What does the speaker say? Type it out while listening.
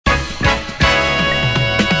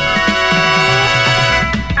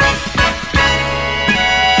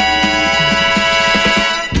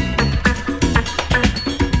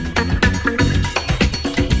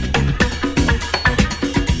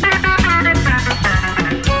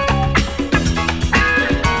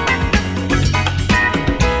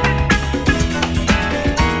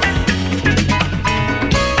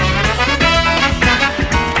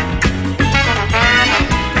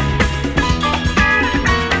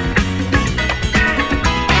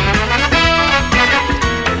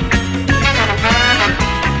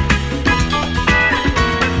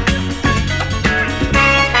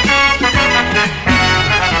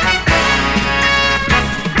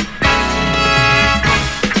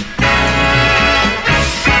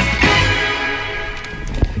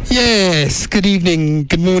Yes, good evening,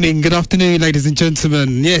 good morning, good afternoon, ladies and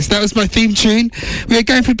gentlemen. Yes, that was my theme tune. We're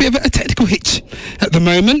going for a bit of a technical hitch at the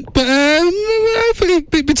moment, but hopefully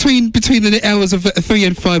between the hours of 3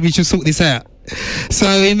 and 5 we should sort this out. So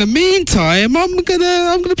in the meantime, I'm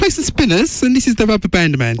gonna play some spinners, and this is the Rubber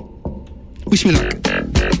Band Man. Wish me luck.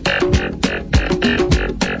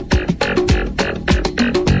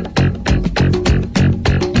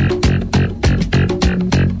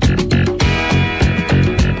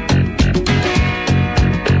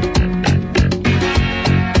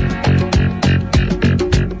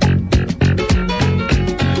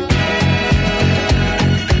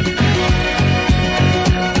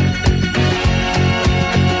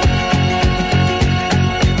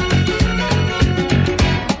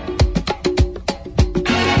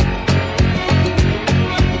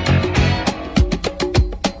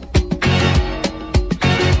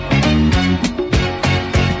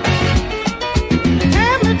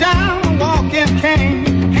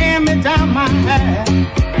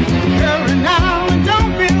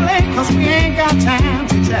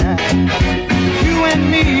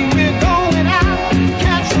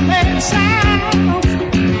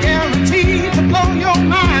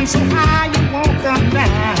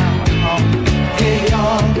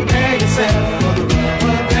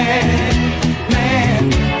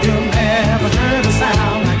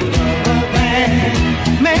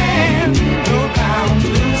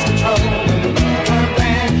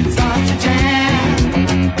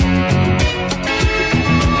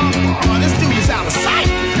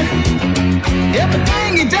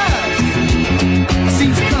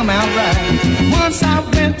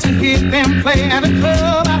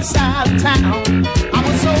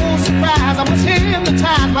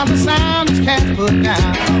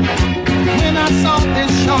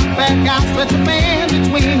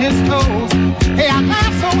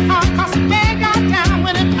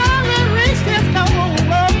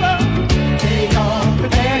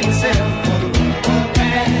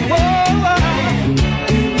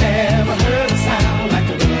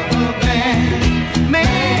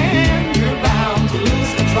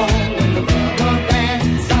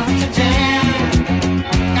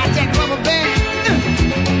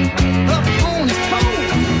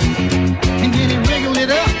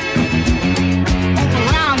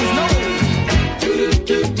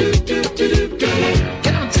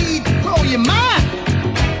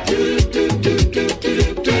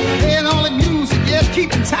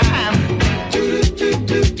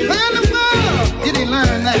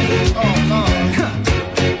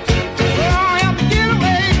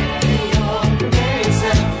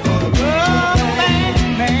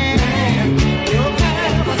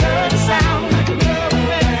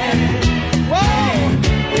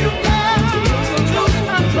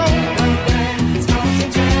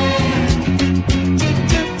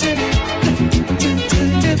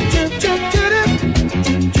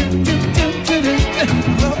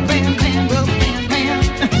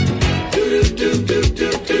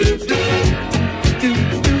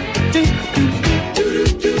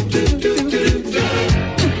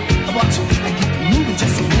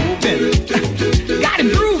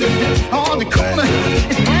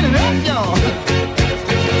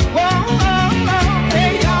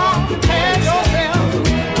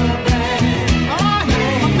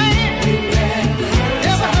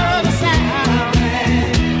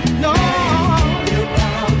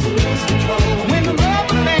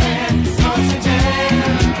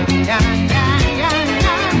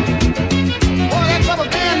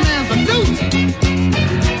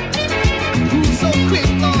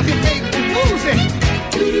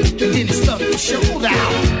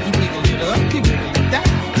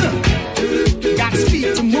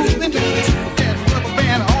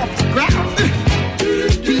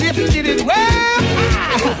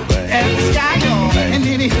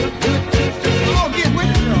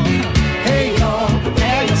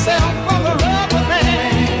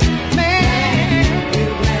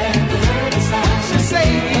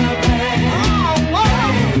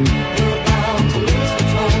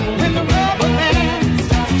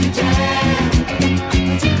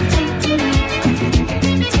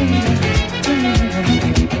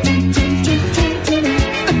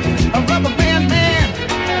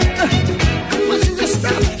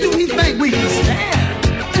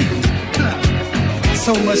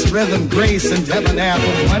 Rhythm, grace, and debonair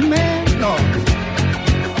from one man, no.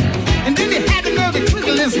 And then he had the nerve to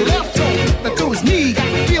twiddle his left toe, but through his knee, got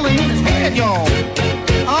the feeling in his head, y'all.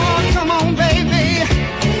 Oh, come on, baby.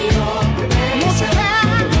 Won't you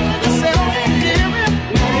cry yourself, hear it?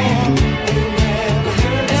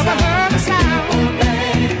 Never heard a sound.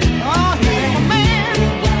 Oh, he's a man,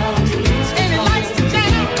 and he likes to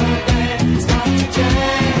jam.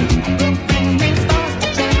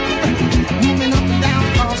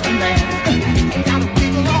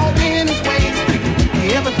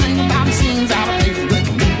 thing about it seems out of place.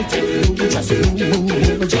 Just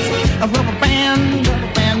move, just a rubber band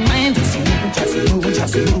man, just move,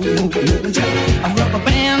 just a rubber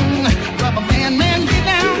band man, get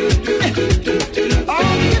down, oh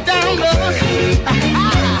get down, look,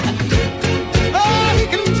 oh he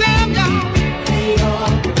can jam y'all,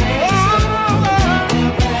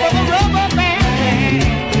 rubber band,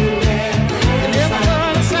 you never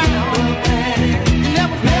heard a sound, you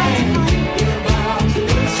never felt it,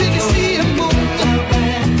 see you see him move.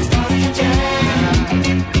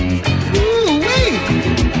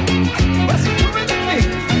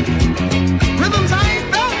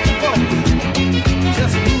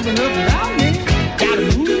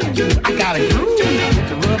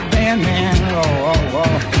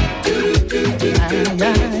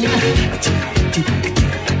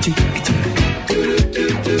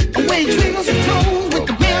 Away triggers and toes with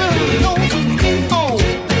the bell nose. Oh,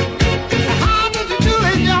 how did you do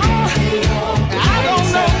it, y'all? I don't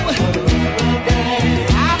know.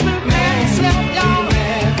 I prepared myself, y'all.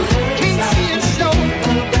 Can't see a show.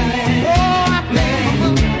 Oh, I played my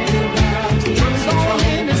book. Trucks all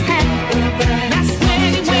in his hat. That's where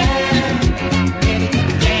he went.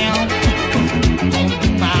 Down on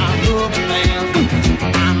my rubber band.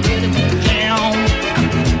 I'm ready to jam.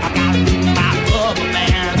 I gotta do my rubber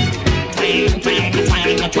band. Twang, twang,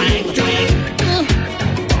 twang, twang, twang.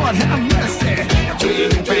 Lord have mercy.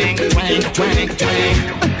 Twang, twang, twang, twang, twang.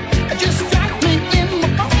 Just strike me in my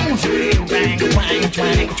bones. Twang, twang,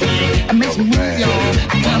 twang, twang. It makes me move, y'all.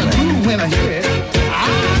 I gotta move when I hear it.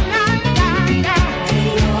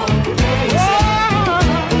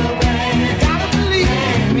 Gotta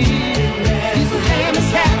believe me. He's a famous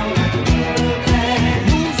hat.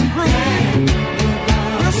 Moves and grooves.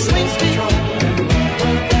 Real swing speed.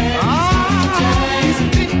 He's a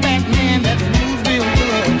big fat man that moves real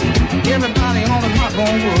good. Everybody on the block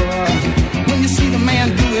gon' work. When you see the man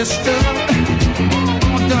do his stuff,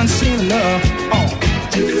 I'm done seeing love. Oh,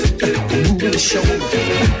 moving the shoulder.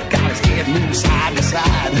 Got his head moving side to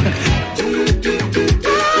side.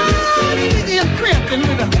 He's crimping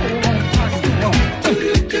with a hold on pocket.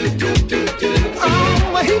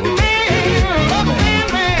 Oh, he's man.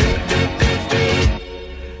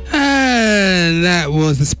 And that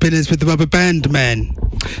was the Spinners with the Rubber Band Man.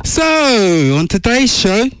 So, on today's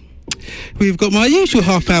show, we've got my usual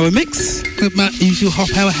half-hour mix, my usual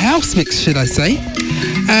half-hour house mix, should I say.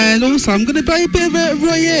 And also, I'm going to play a bit of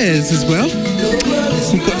Roy Ayers as well.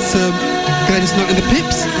 We've got some Gladys Knight and the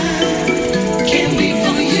Pips,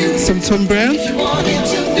 some Tom Brown,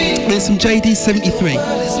 and some JD73.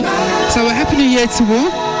 So, a Happy New Year to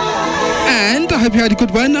all. And I hope you had a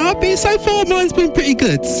good one. So far, mine's been pretty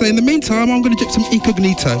good. So in the meantime, I'm going to drip some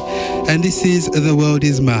Incognito. And this is The World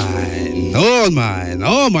Is Mine. All mine,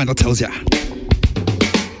 I tells ya.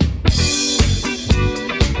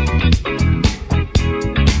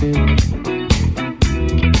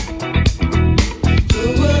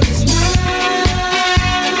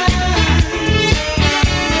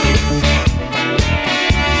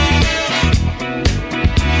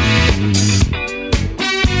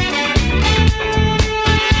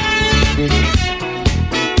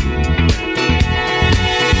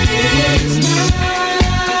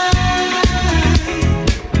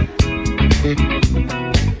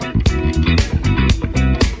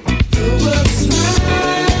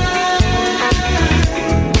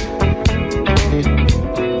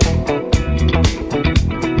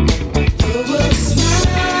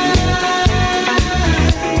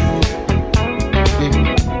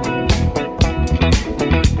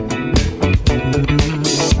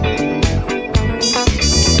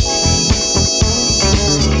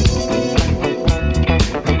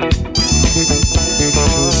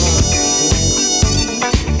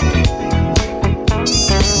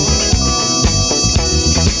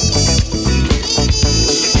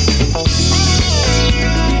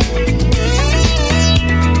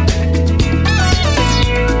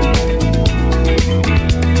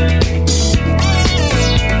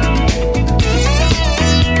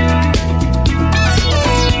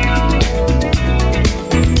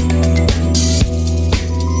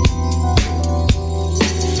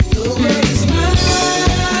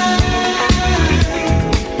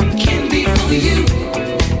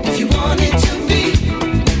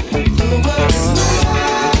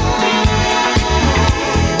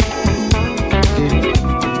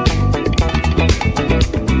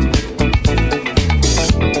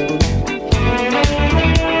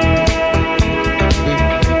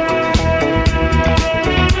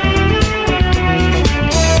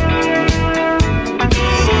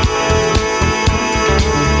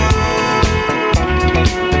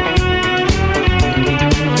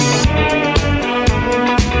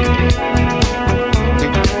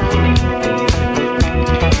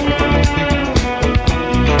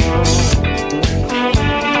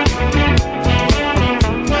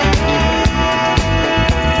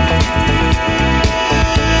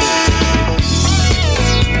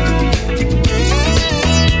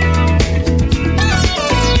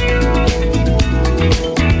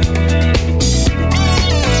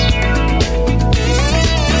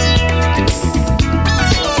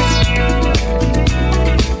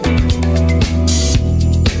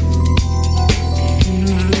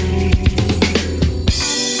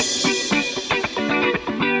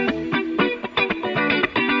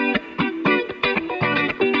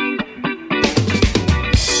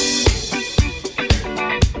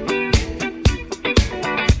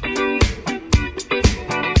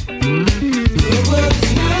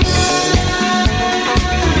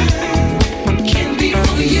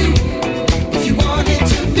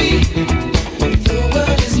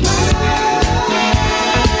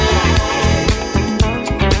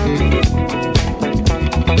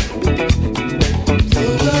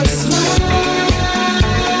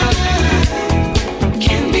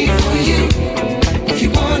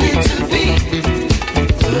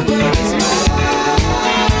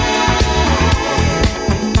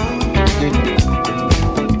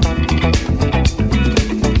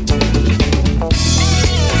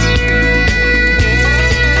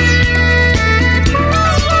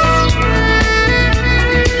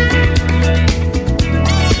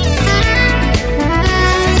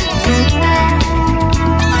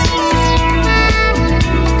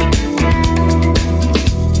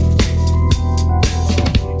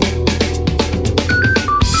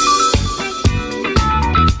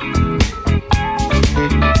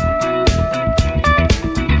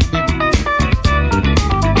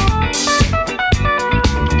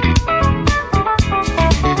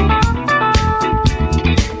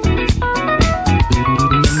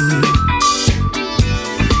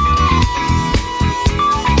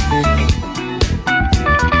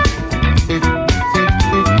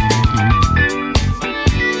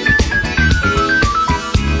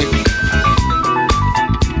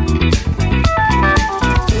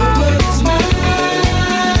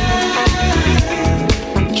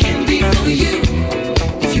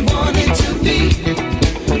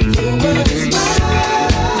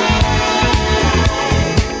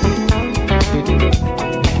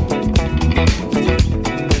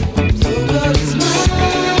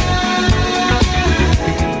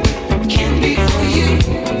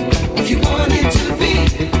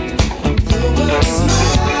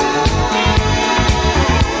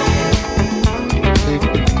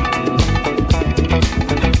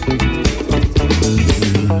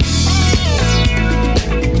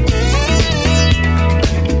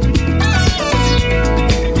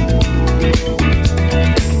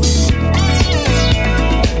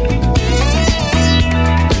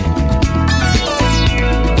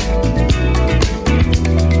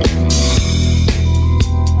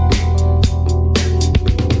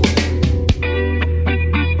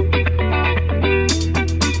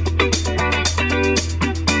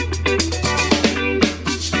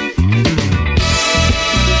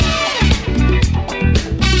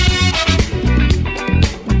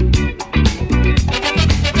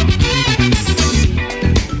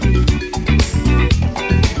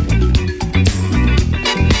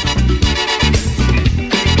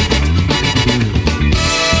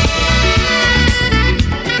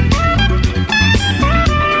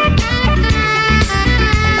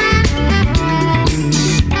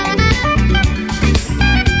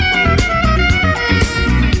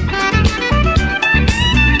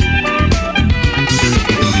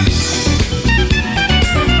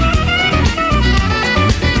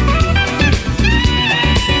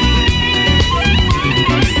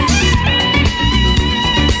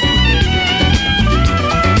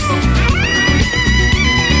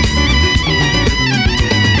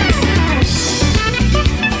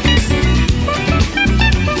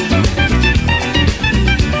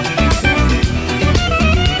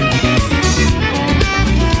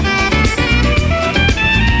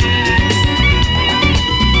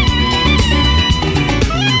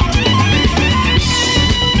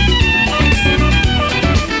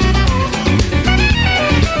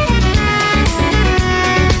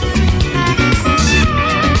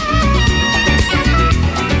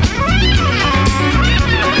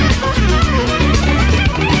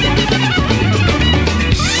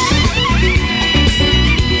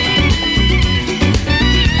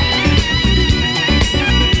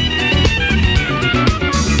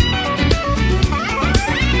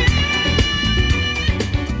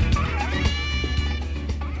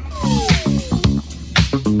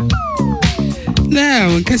 Now,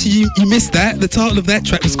 in case you missed that, the title of that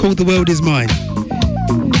track was called The World Is Mine.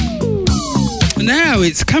 Now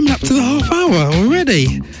it's coming up to the half hour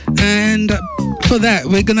already, and for that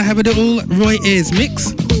we're going to have a little Roy Ayers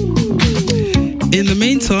mix. In the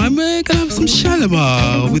meantime, we're going to have some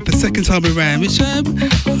Shalimar with the second time around, which I'm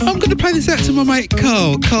going to play this out to my mate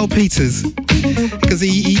Carl Peters, because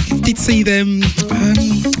he did see them, I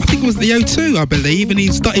think it was the O2, I believe, and he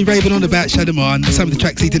started raving on about Shalimar and some of the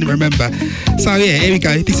tracks he didn't remember. So yeah, here we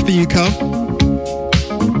go. This is for you, Carl.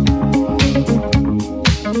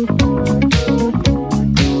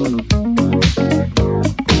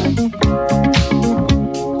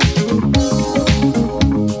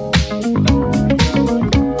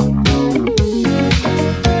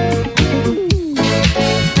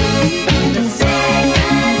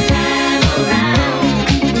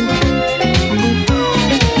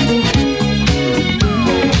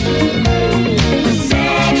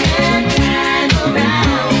 Second time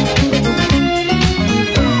around.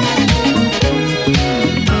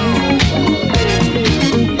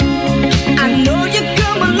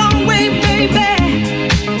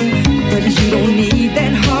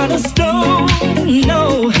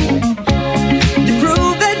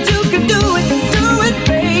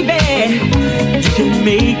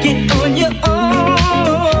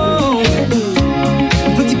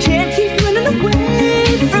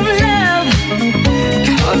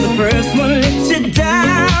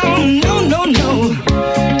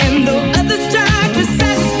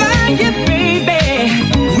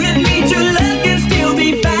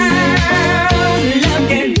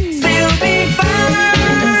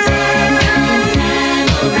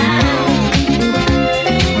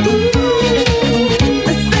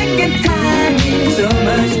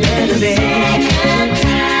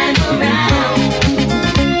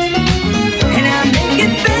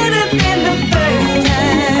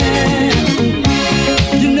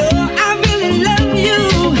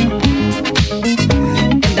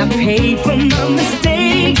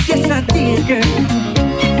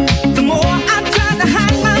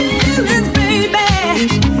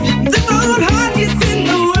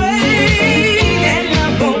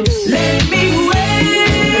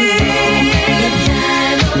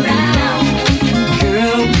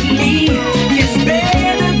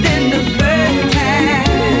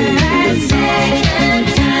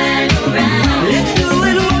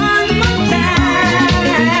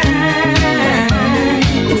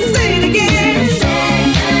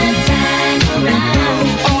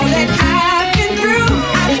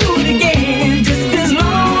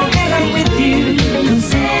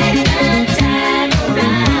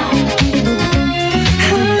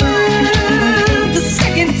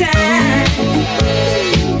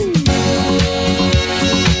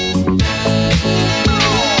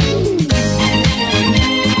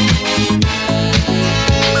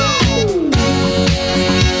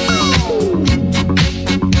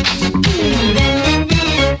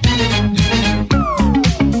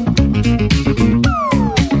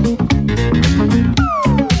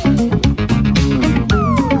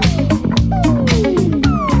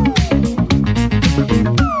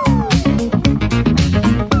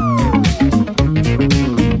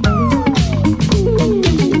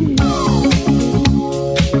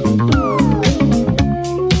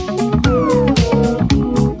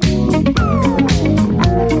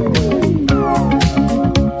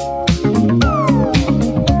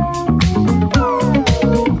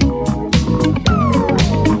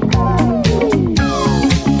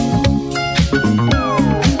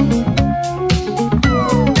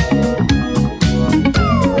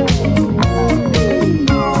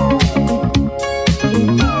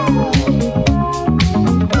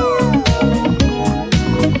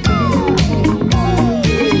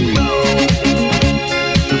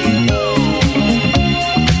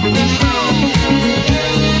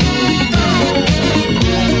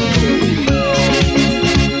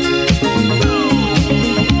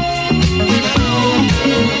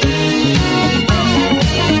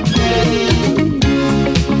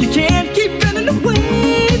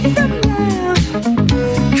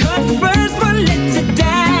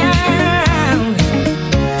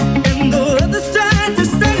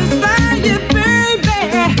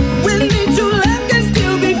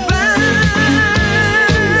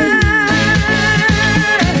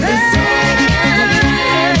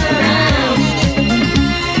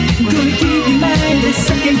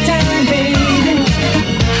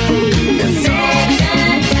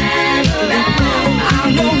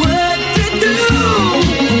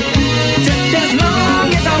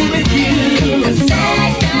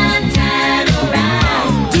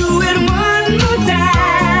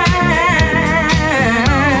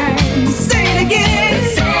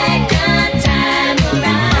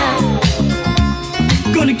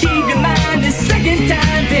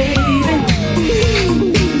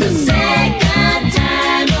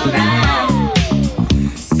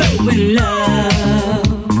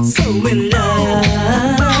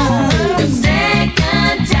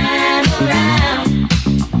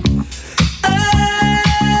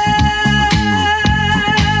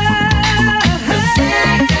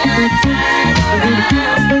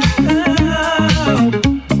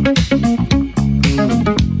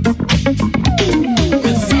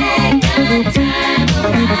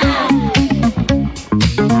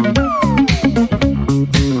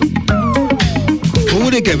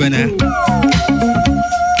 a good one now.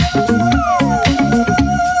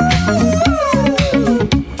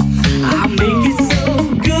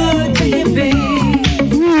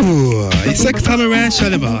 Second time around,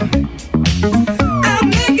 Shalimar. I'll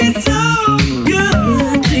make it so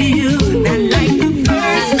good to you. Not like the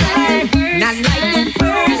first time. Not like the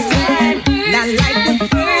first time. Not like the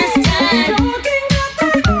first time. Talking about the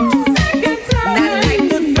second time. Not like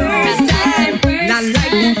the first time. Not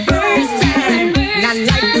like the first time. Not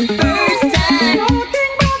like the first time. Talking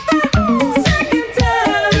about the second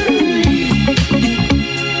time.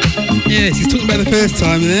 Yes, he's talking about the first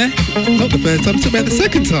time there. Not the first time, he's talking about the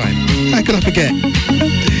second time. How could I forget?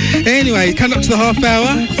 Anyway, coming up to the half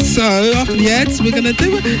hour. So after the ads, we're going to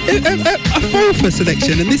do a follow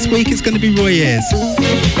selection, and this week it's going to be Roy Ayers.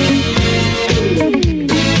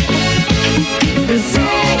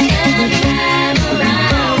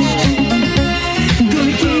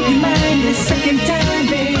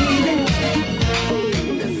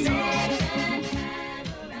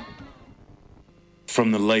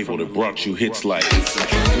 From the label that brought you hits like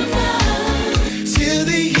Till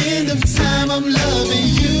the end of time, I'm loving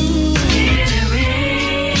you.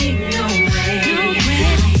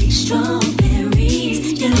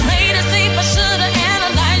 Strawberries. You lay to sleep, I should have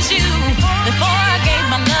analyzed you before I gave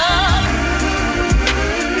my love.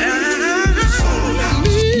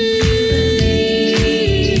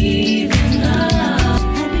 Believe in love.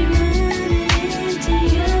 I'd be running to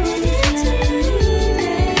you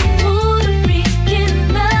today. What a freaking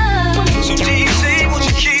love. So DJ, won't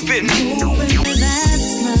you keep it moving? That's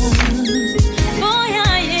love. Boy, I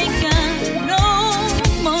ain't got no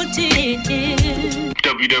more tears.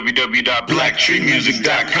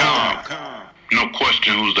 www.blacktreemusic.com. No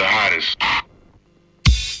question who's the hottest.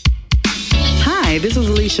 Hi, this is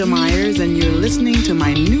Alicia Myers, and you're listening to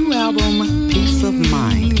my new album, Peace of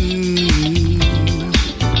Mind.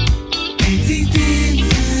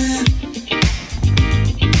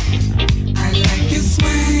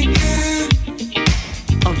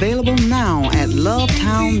 Available now at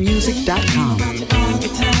lovetownmusic.com.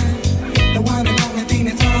 The one and only thing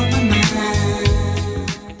that's on my mind.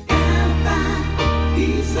 Gotta find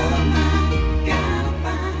peace of mind. Gotta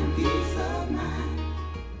find peace of mind.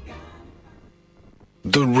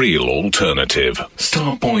 The real alternative.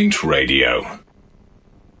 Starpoint Radio.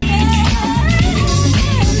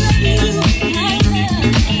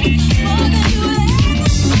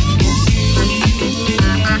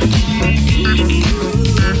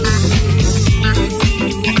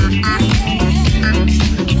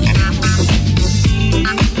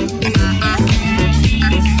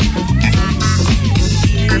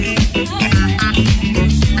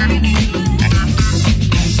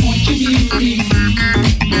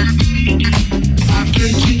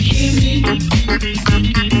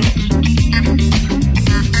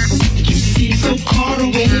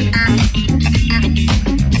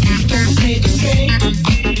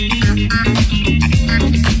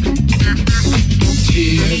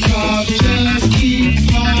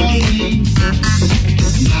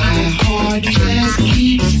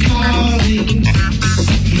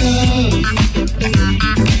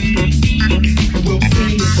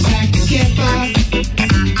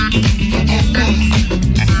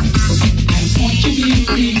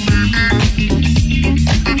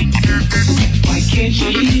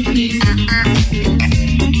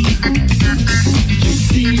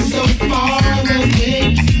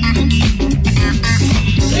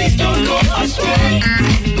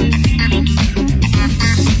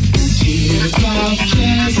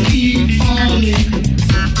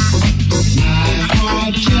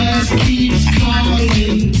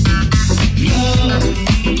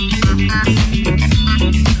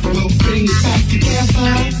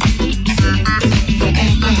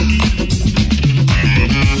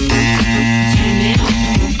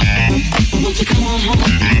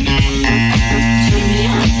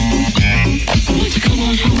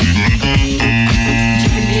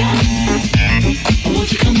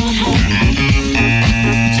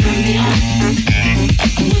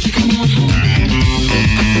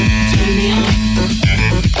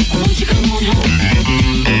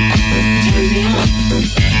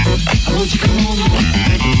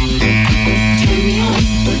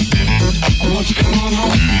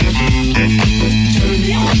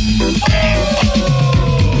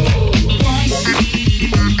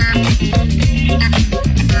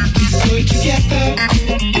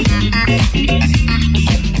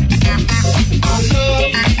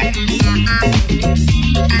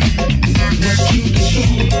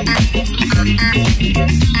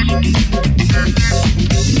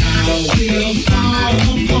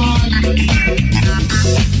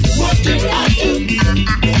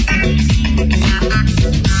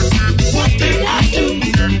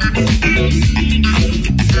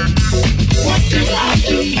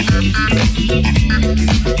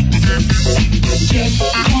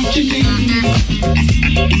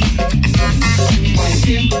 Why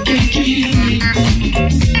can't you hear me?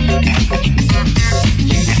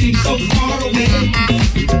 You seem so far away.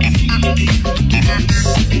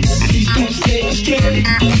 Please don't stay astray.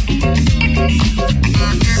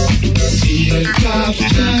 Teardrops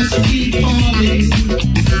just keep falling.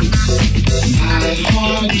 My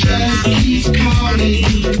heart just keeps calling.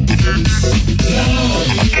 Love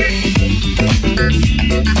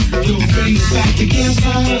will bring us back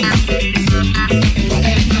together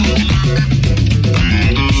forever.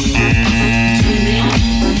 Turn me on.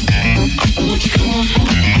 Won't you come on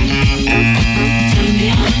home? Turn me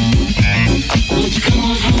on. Won't you come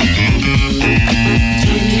on home?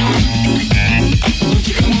 Turn me on. Won't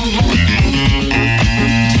you come on home?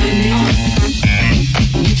 Turn me on.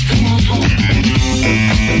 Won't you come on home?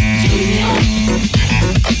 Turn me on.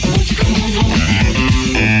 Won't you come on home?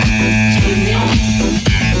 Turn me on.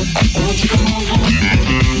 Won't you come on home?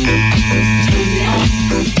 Turn me on.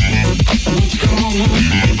 Won't you come on home?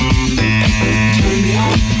 Turn me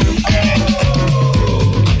on.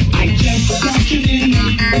 I just want you in me.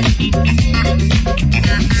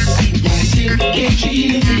 Why can't you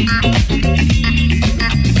hear me?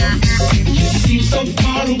 You seem so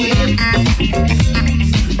far away.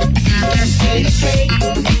 Let's stay astray.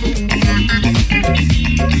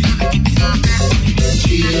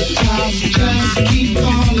 Teardrops just keep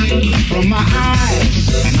falling from my eyes.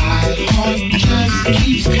 My heart just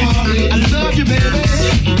keeps calling. I love you, baby.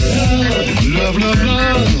 Love, love, love,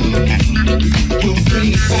 love. We'll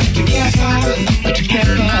bring it back together,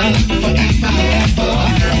 together, forever,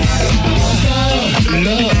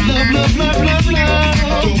 love, love, love, love, love,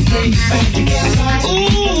 love. We'll bring it back together.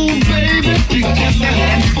 Ooh, baby, together,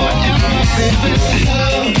 forever, baby.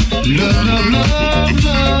 Love, love, love,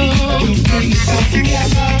 love. We'll bring it back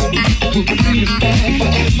together. We'll bring it back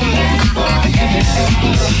forever.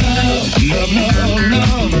 Love, love,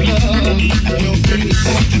 love, love. We'll bring it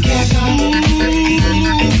back together. Ooh,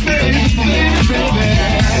 baby, baby, baby.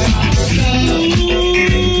 Love.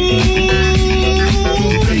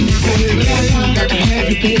 We'll bring it back together.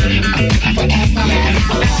 Everything forever.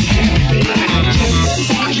 I just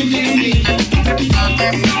want you near me.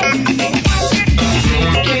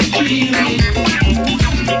 Can't you hear me?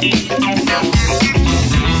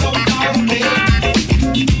 So far away.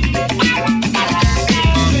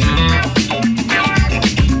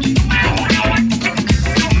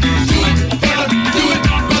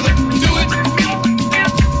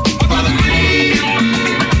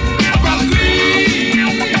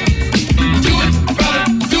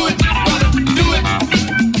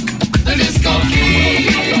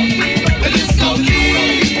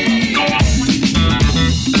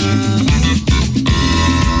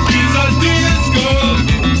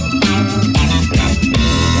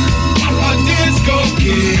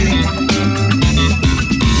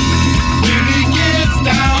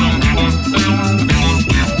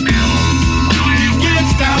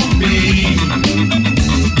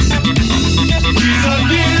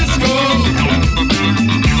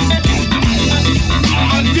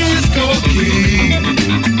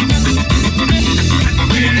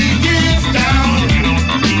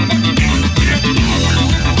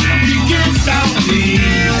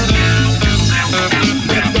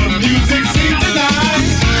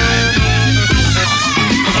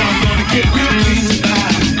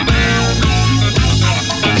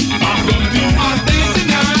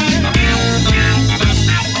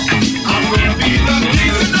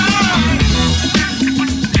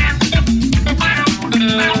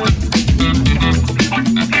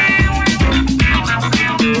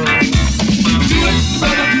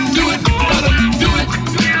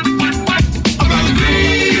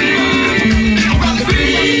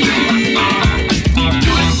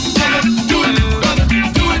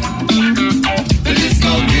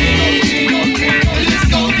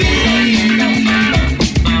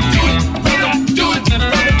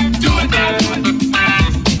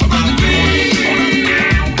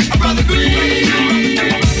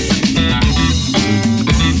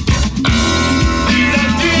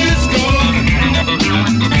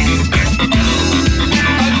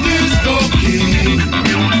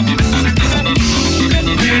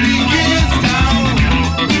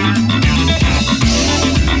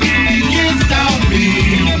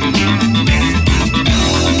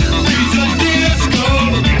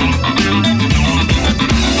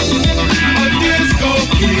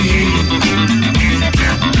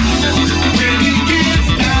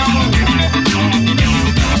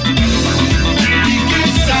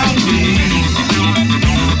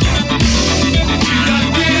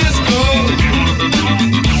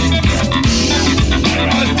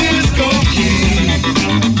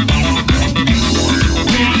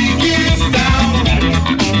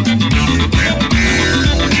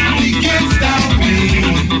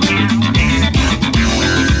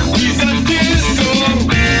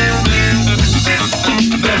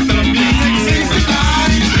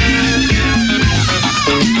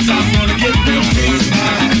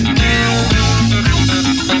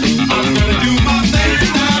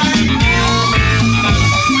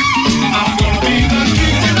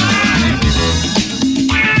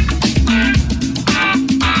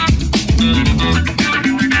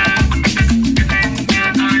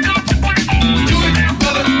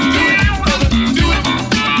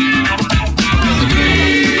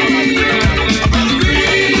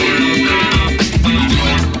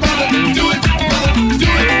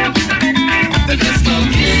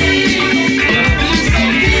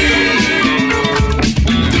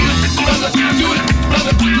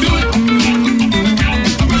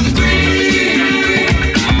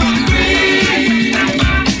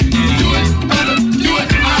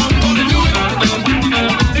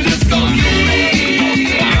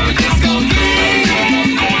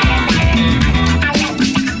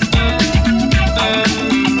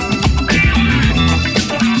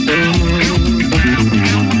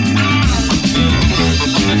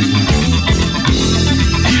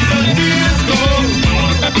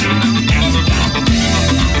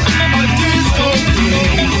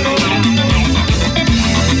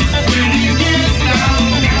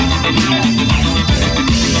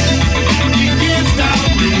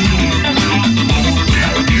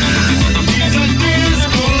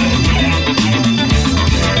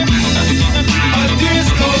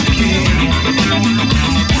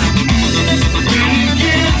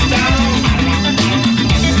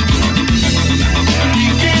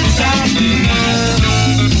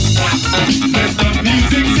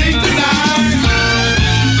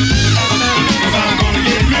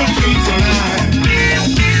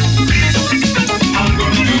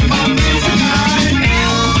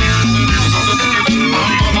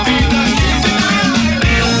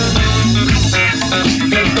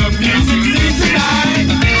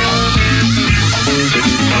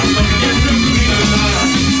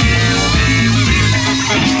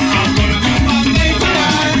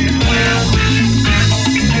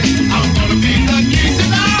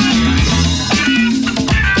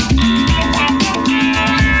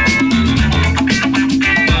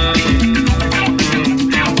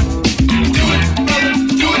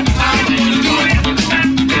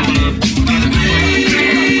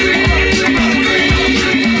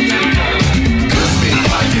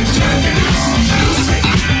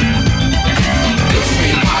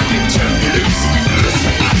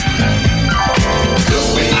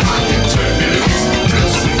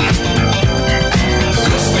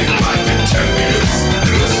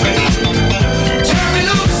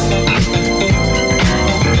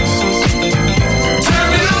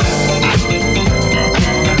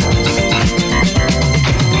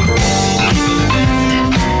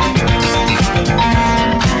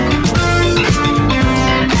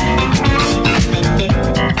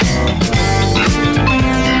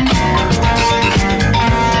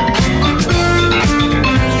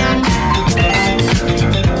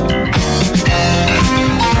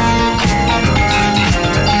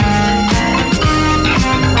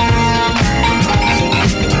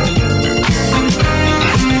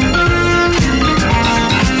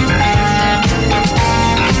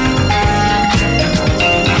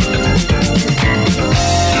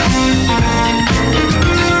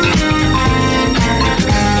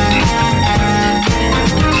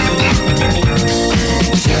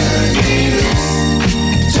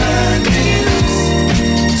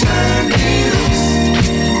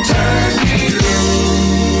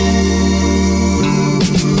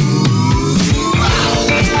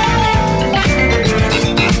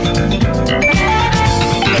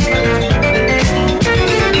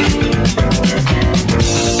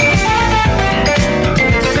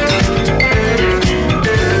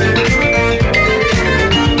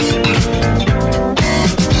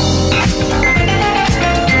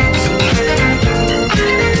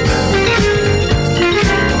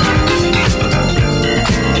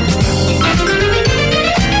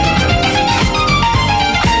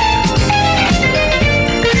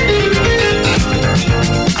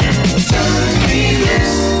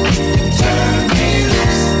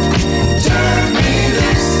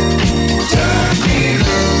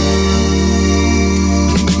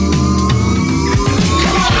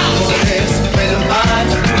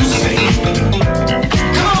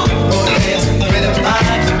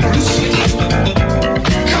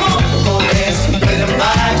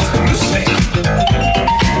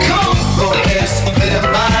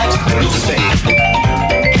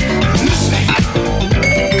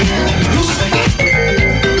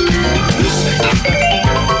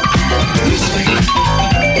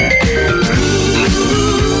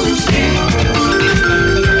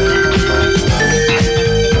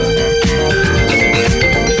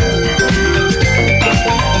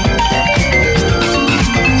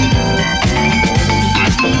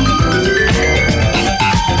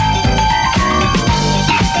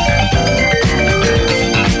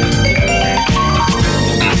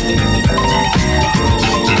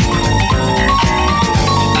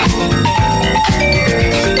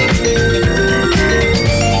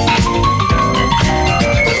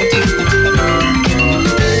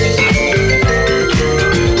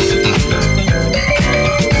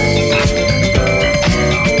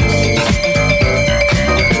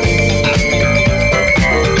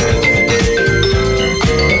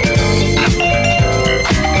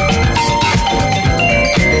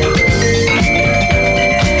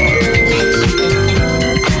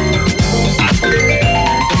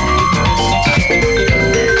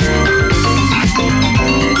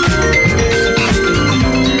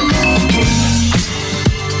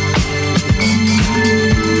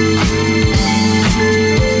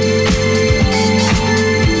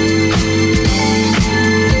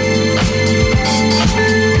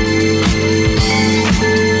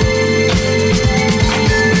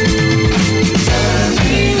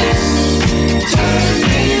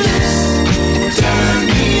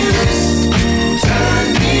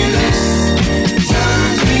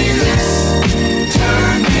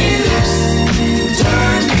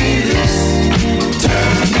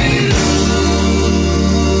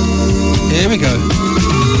 Here we go. Turn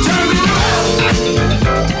me loose.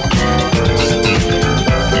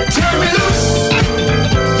 Turn me loose. Turn me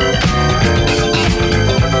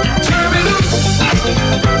loose. Turn me loose.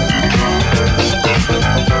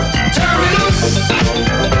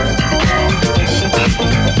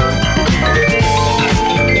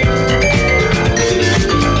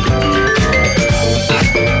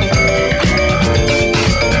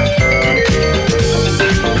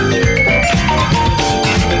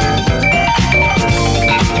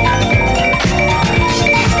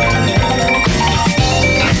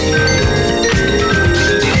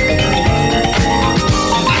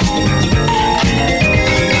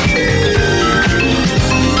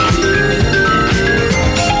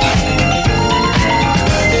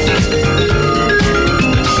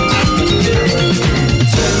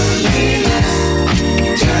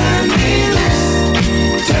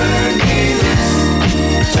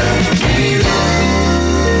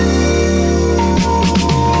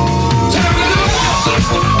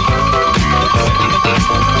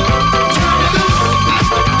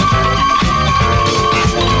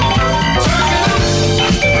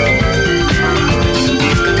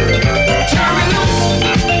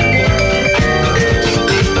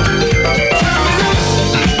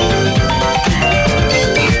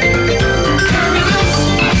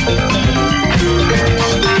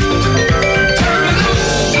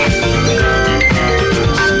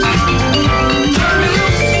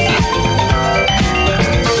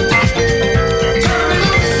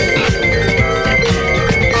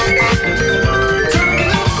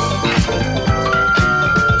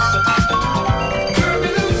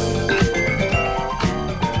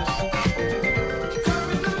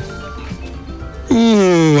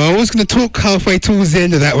 Going to talk halfway towards the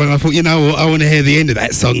end of that one. I thought, you know what, I want to hear the end of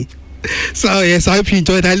that song. So yes, I hope you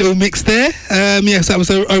enjoyed that little mix there. Yes, that was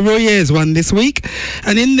a Roy Ayers one this week,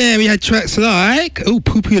 and in there we had tracks like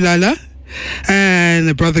Poo Poo Lala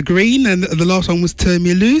and Brother Green, and the last one was Turn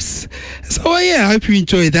Me Loose. So yeah, I hope you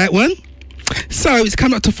enjoyed that one. So it's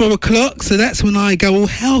come up to 4 o'clock, so that's when I go all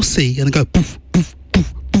housey and I go poof poof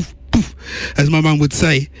poof poof poof, as my mum would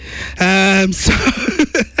say.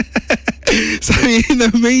 So in the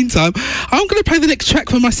meantime, I'm going to play the next track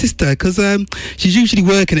for my sister, because she's usually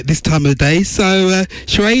working at this time of the day. So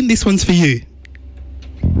Shireen, this one's for you.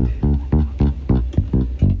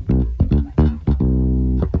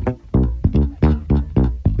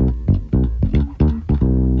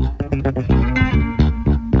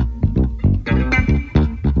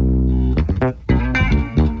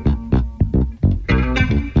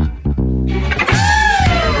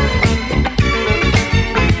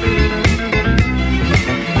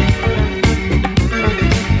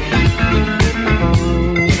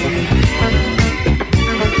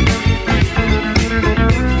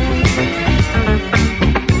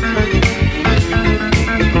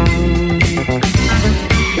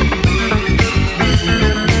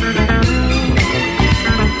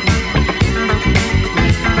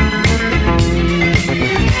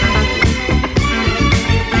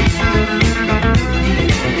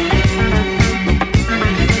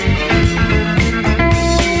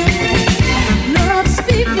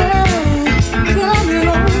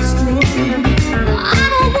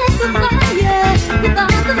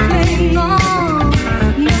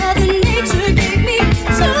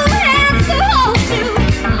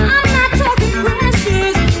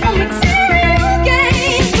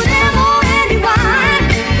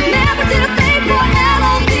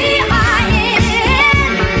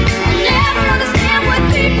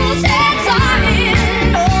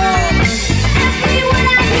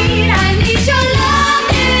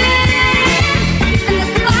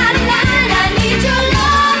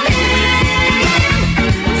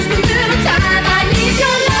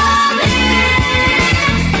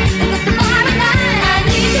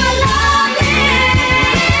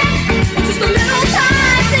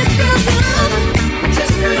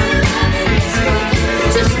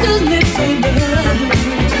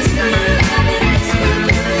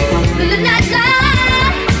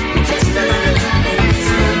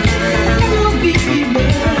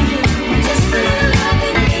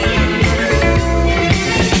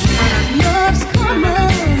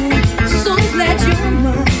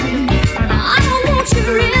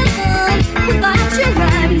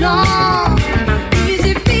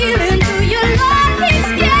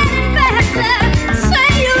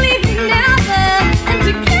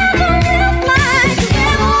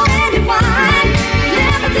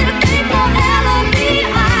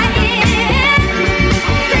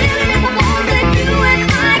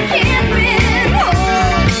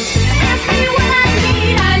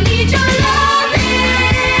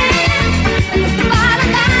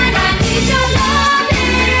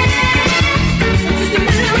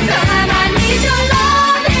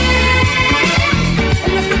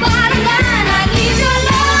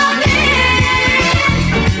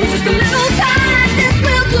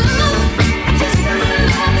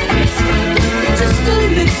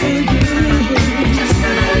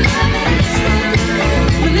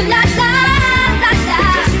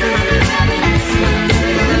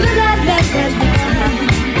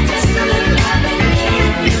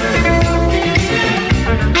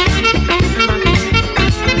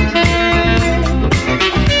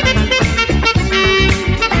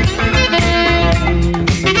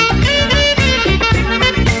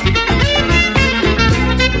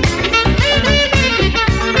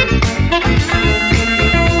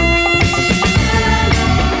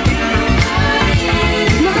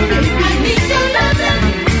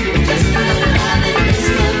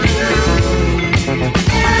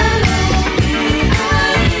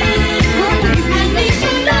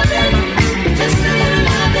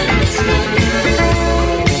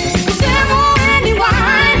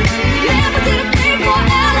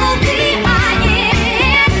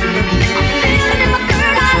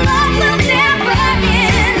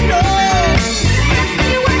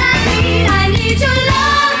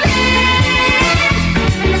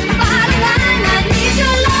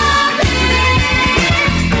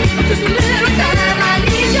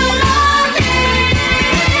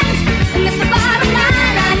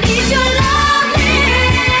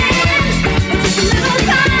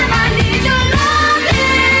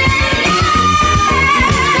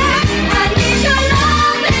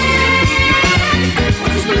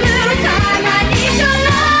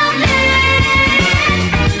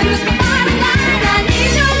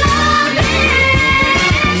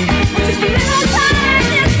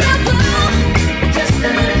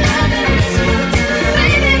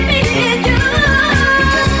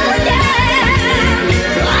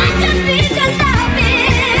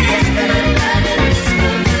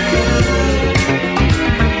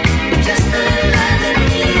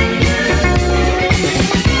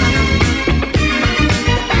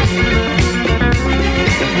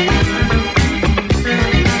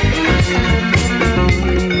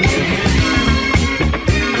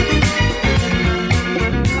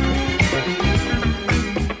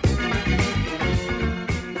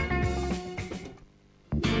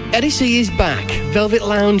 Eddie C is back. Velvet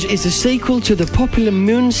Lounge is the sequel to the popular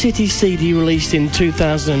Moon City CD released in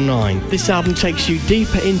 2009. This album takes you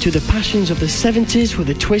deeper into the passions of the 70s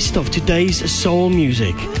with a twist of today's soul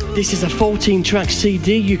music. This is a 14-track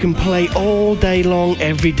CD you can play all day long,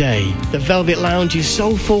 every day. The Velvet Lounge is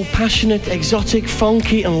soulful, passionate, exotic,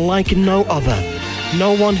 funky, and like no other.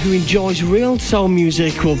 No one who enjoys real soul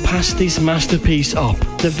music will pass this masterpiece up.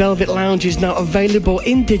 The Velvet Lounge is now available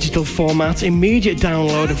in digital format, immediate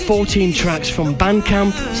download of 14 tracks from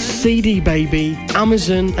Bandcamp, CD Baby,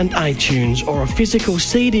 Amazon and iTunes, or a physical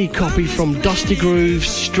CD copy from Dusty Grooves,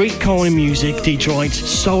 Street Corner Music, Detroit,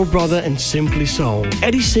 Soul Brother and Simply Soul.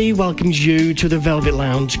 Eddie C welcomes you to the Velvet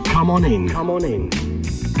Lounge. Come on in. Come on in.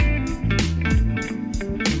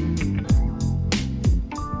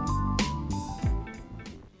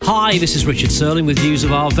 Hi, this is Richard Serling with news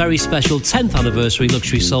of our very special 10th anniversary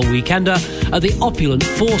Luxury Soul Weekender at the opulent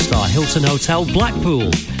 4-star Hilton Hotel,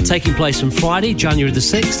 Blackpool. Taking place from Friday, January the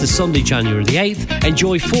 6th to Sunday, January the 8th.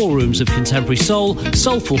 Enjoy 4 rooms of contemporary soul,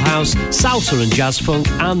 soulful house, salsa and jazz funk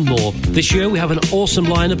and more. This year we have an awesome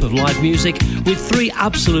lineup of live music with 3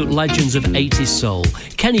 absolute legends of 80s soul.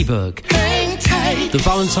 Kenny Berg, the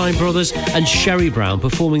Valentine Brothers and Sherry Brown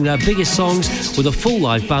performing their biggest songs with a full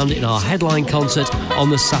live band in our headline concert on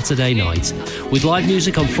the Saturday night. With live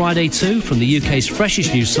music on Friday too from the UK's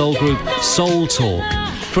freshest new soul group, Soul Talk.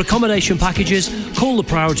 For accommodation packages, call the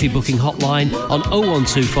priority booking hotline on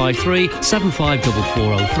 01253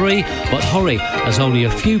 754403, but hurry as only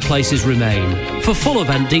a few places remain. For full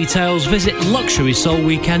event details, visit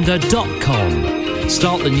luxurysoulweekender.com.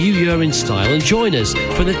 Start the new year in style and join us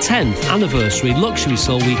for the 10th anniversary Luxury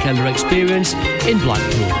Soul Weekender experience in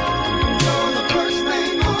Blackpool.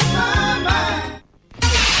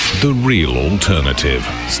 The real alternative.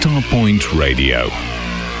 Starpoint Radio.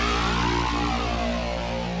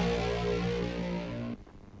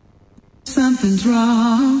 Something's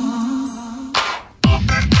wrong.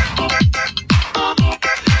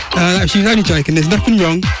 She was only joking, there's nothing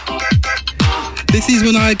wrong. This is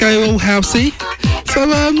when I go all housey. So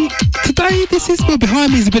today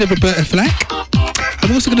behind me is a bit of Roberta Flack.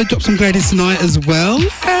 I'm also going to drop some gradings tonight as well,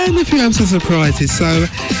 and a few other surprises, so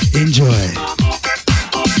enjoy.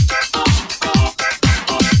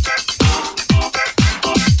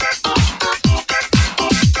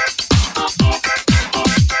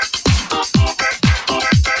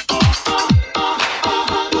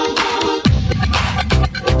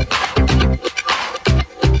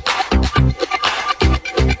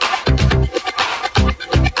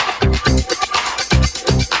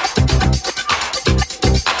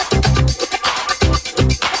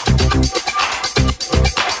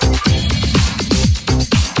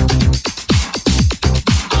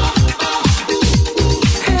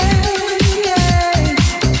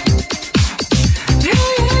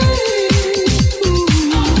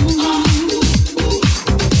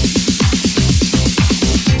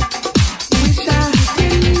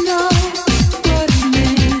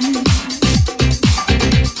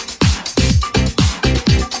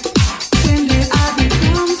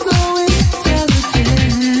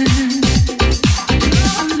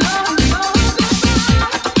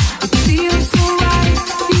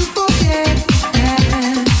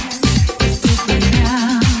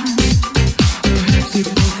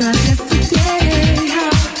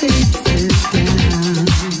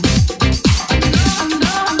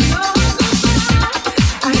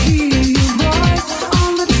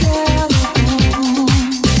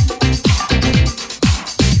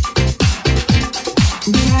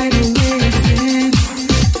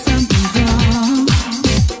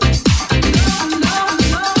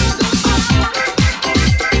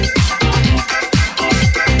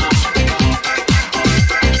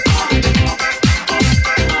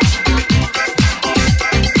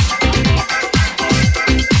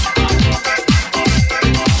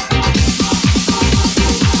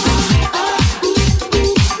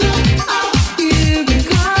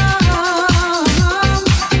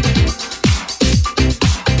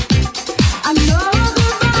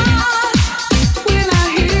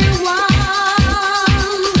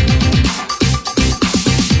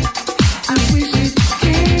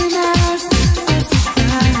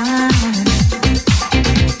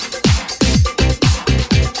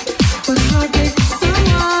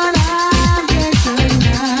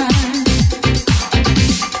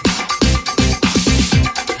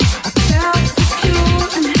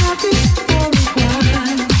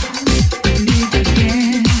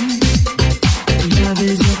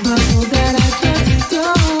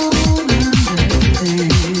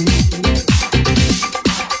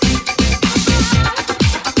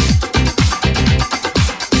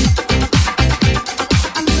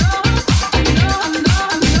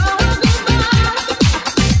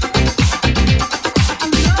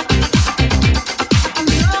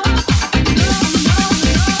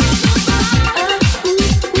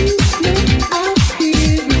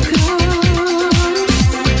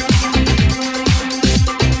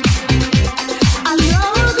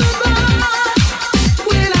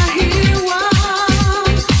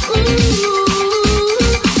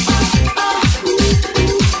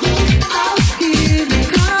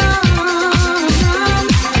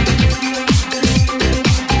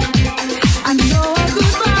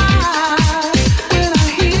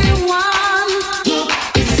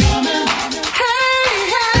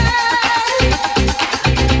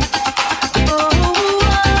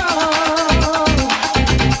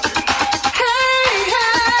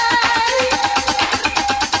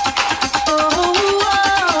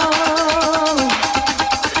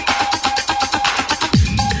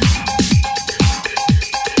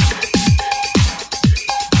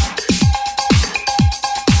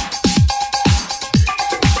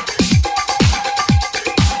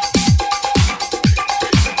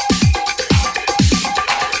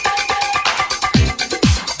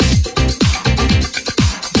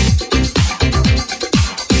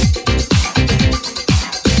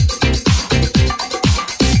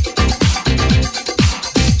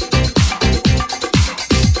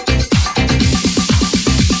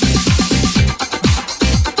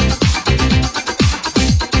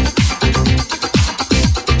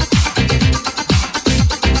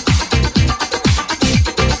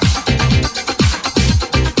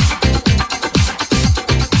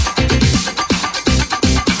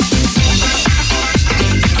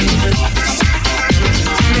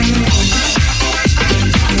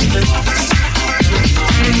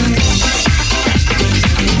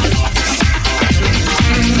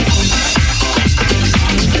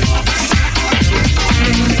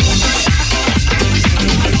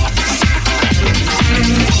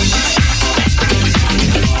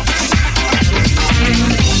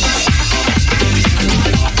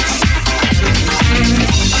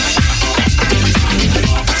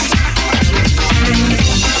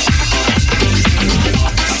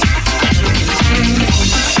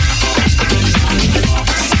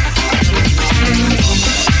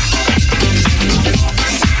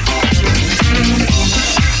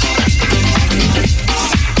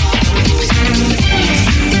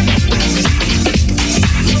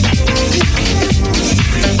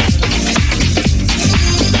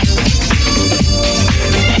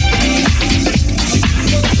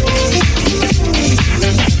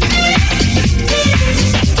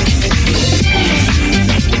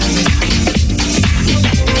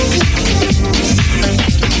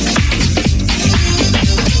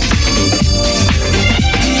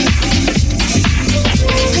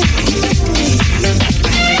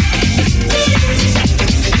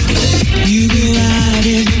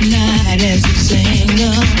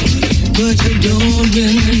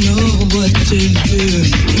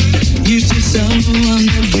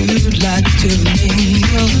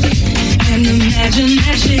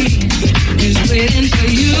 that she is waiting for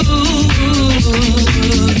you.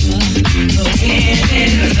 Looking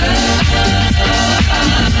in love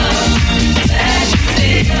that you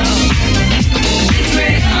feel. It's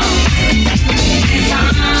real. In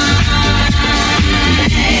time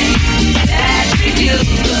that you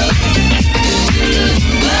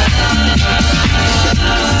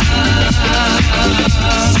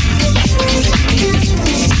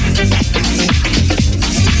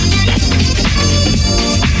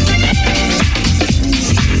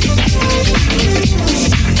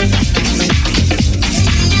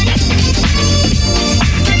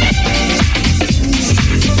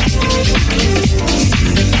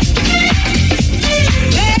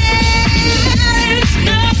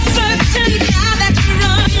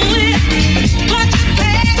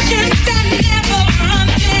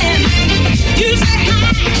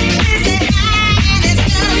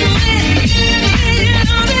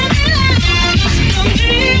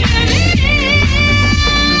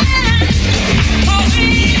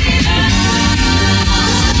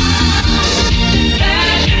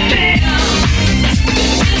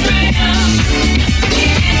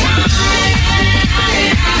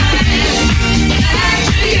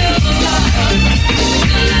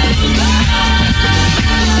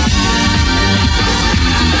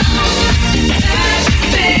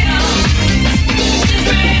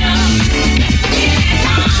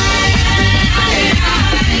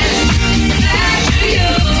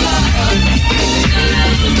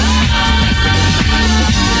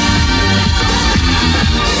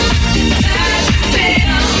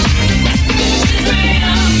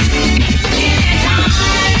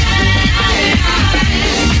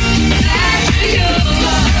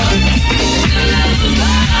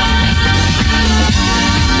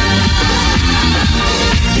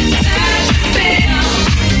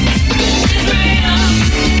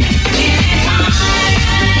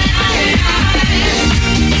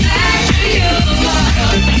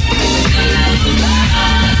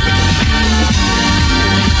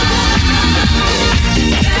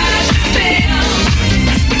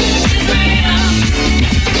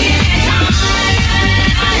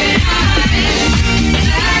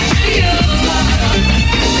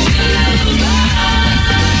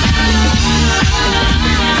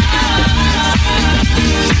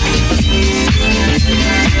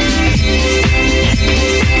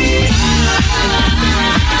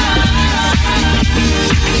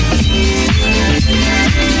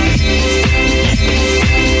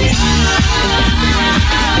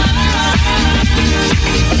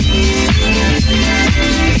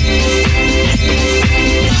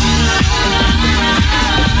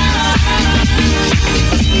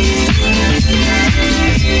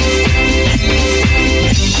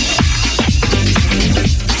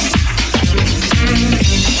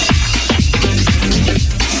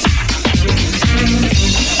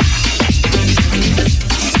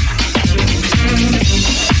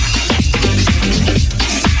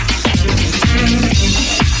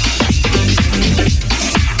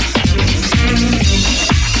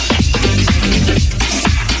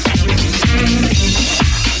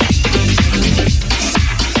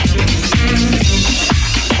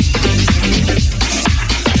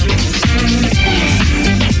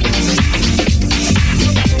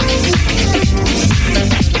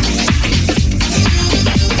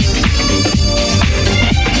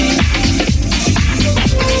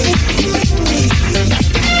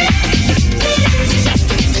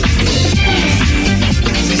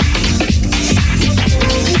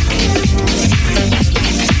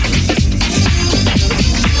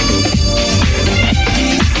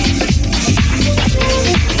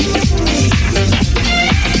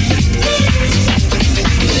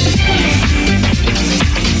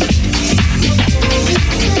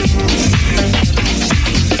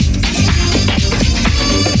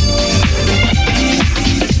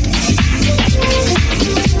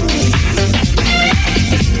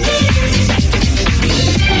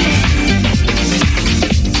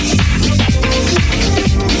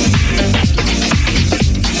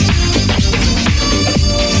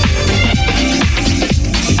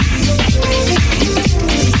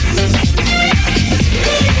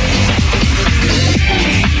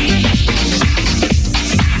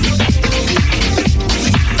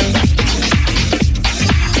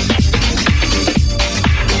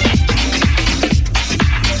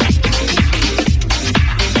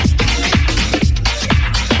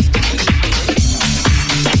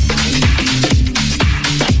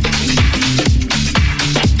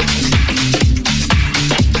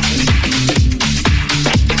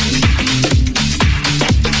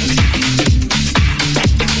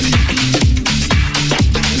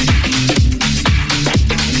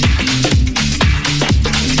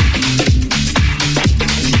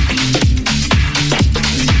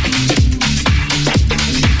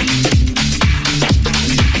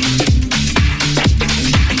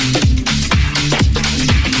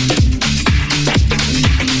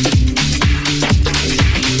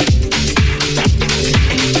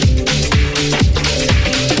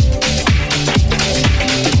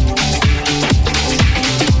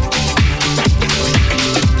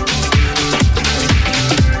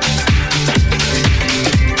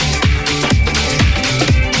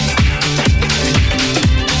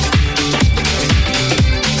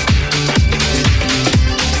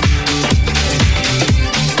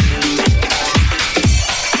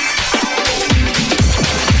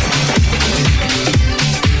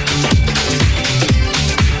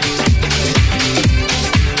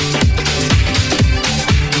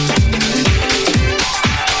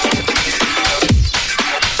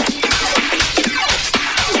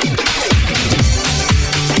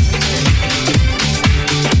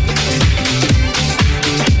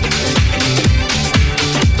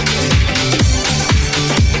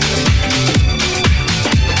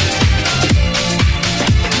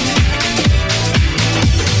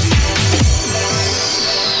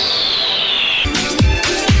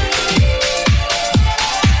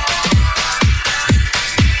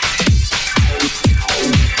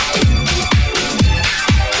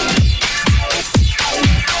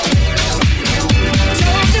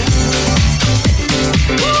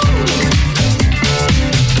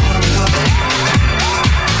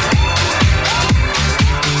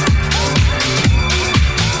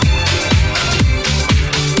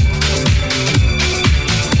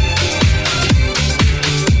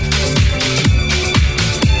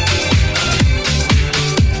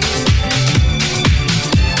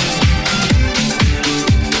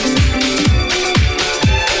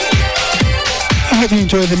Hope you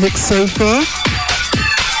enjoy the mix so far.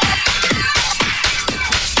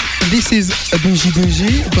 This is a Bougie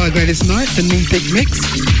Bougie by Gladys Knight, the Knee Big Mix.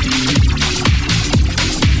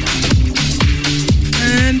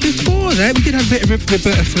 And before that, we did have a bit of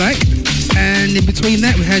Roberta Flack. And in between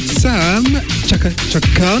that, we had some Chaka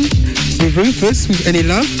Khan with Rufus with Any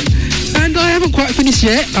Love. And I haven't quite finished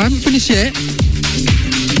yet.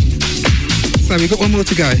 So we've got one more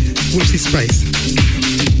to go. Watch this space.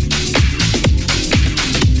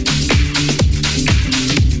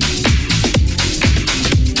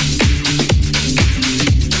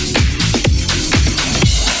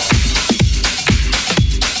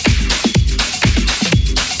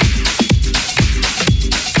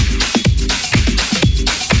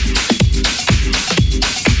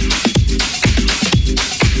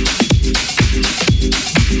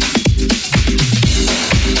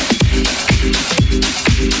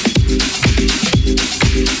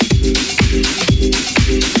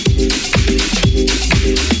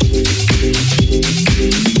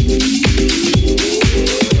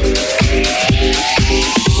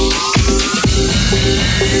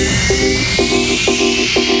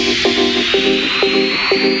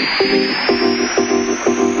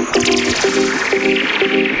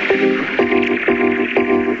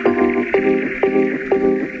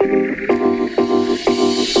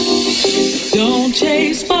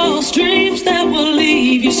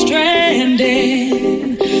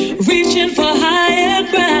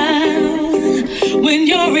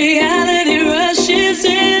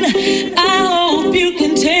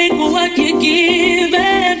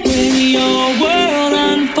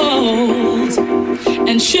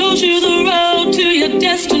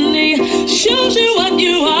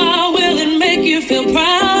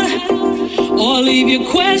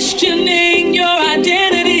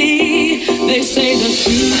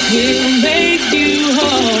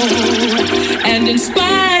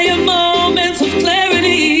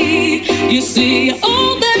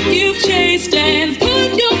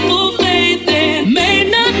 May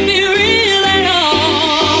not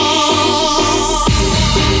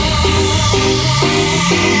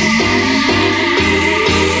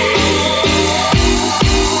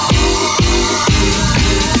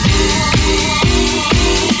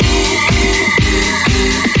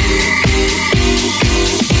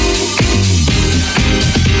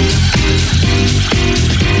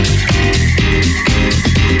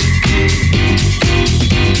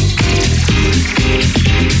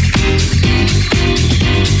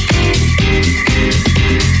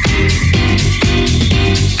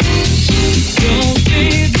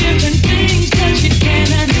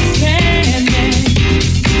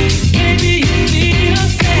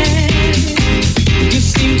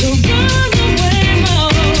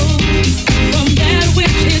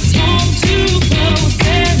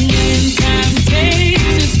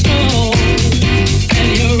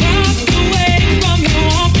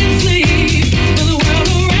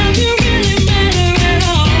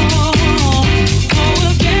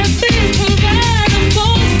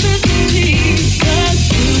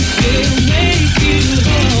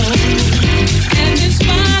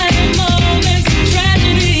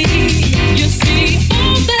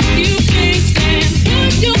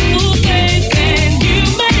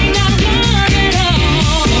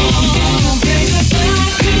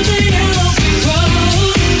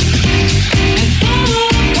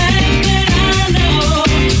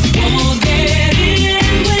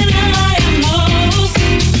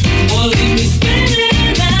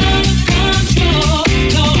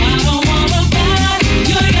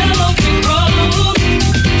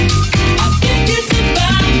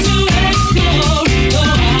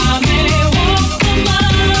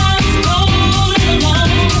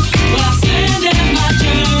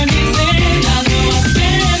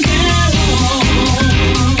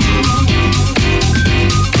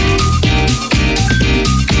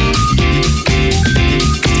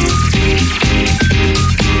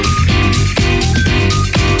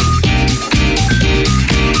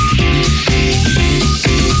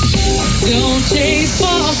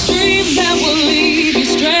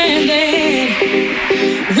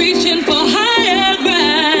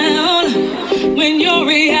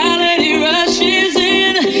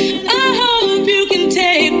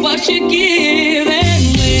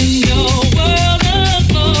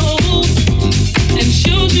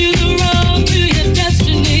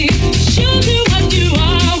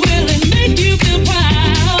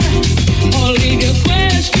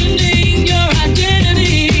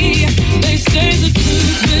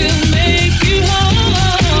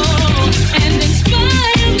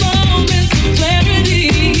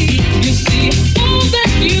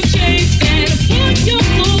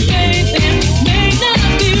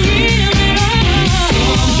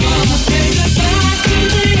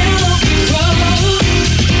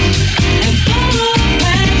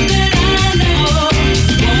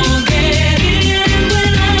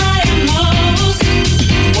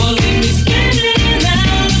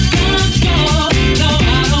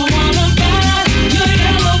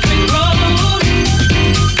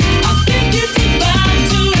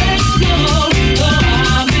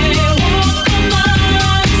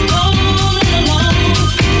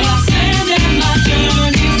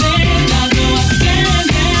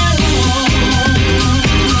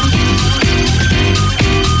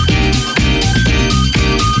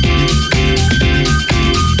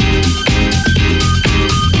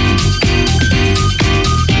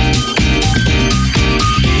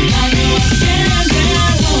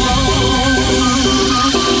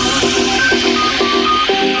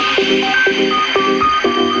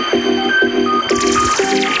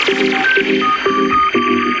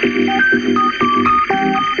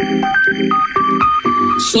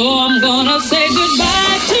So I'm gonna say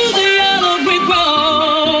goodbye to the yellow brick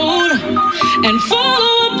road and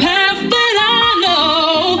follow a path that I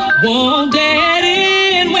know won't dead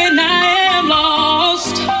end when I am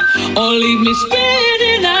lost or leave me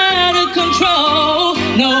spinning out of control.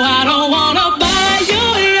 No, I don't wanna buy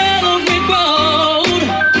your yellow brick road.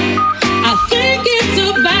 I think it's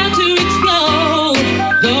about to explode,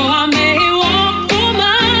 though I may walk for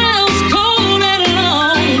miles cold and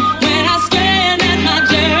alone. When I stand at my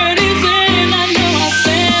journey's end, I know I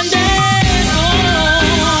stand at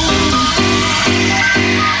home.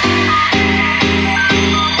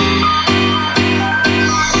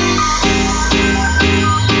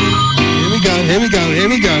 Here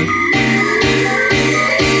we go.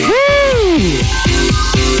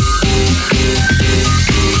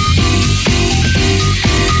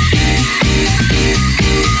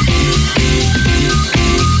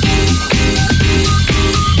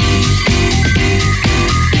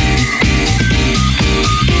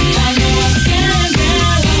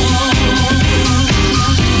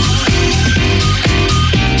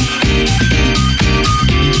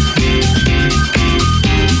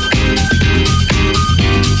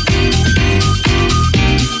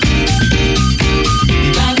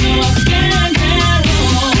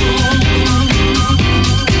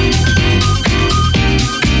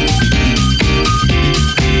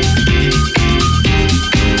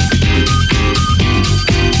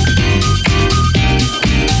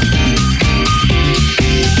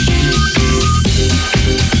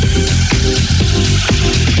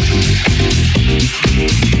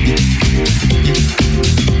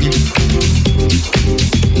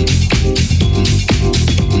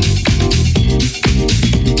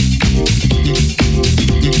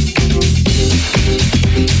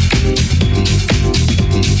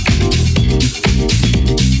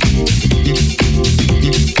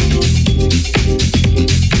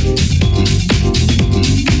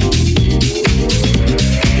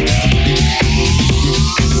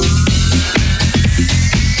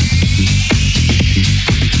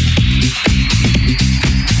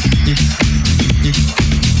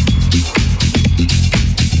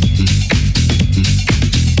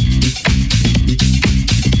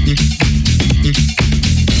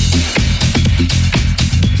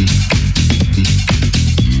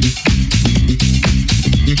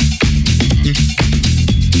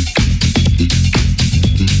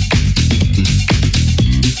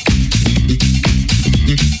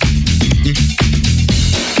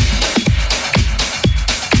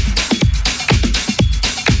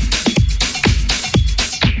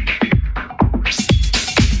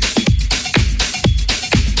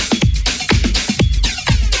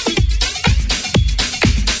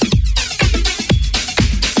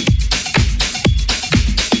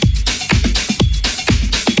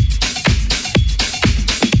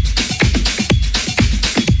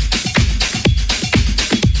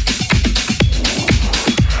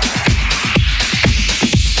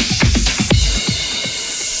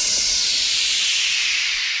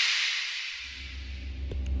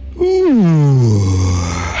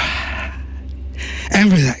 And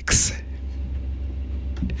relax.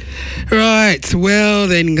 Right, well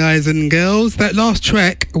then, guys and girls, that last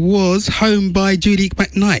track was Home by Judy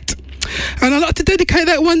McKnight. And I'd like to dedicate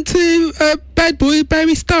that one to bad boy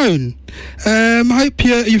Barry Stone. I hope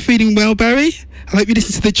you're feeling well, Barry. I hope you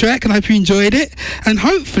listened to the track and I hope you enjoyed it. And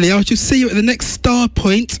hopefully I shall see you at the next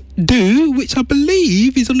Starpoint do, which I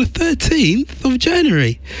believe is on the 13th of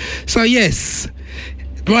January. So yes,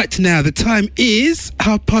 right now the time is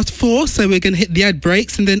 4:30, so we're going to hit the ad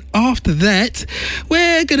breaks, and then after that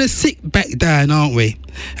we're going to sit back down, aren't we?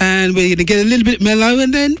 And we're going to get a little bit mellow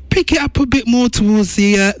and then pick it up a bit more towards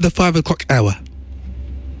the 5 o'clock hour.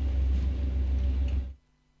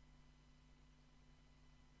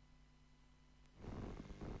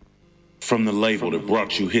 From the label that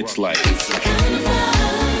brought you hits like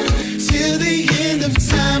Till the end of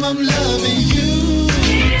time, I'm loving you.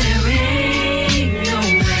 There ain't no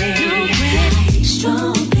way.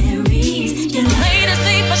 Strawberries. You played us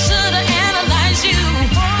deep, I should have analyzed you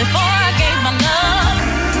before I gave my love.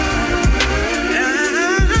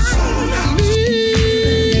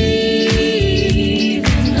 Believe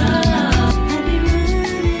in love. I'd be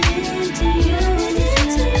running to you.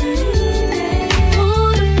 For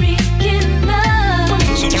the freaking love.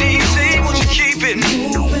 So DJ, won't you keep it?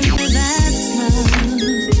 That's love.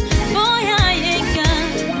 Boy, I ain't got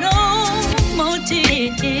no more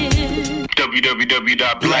tears.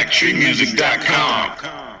 www.blacktreemusic.com.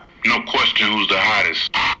 No question who's the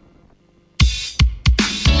hottest.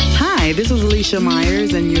 Hi, this is Alicia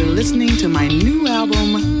Myers, and you're listening to my new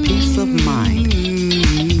album, Peace of Mind.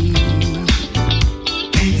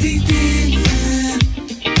 And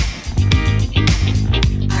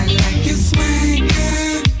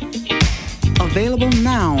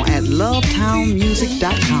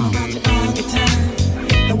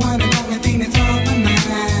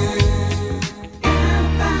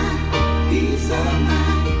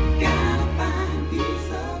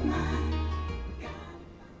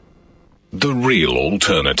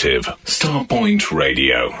Alternative. Starpoint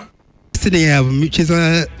Radio. Destiny album, which is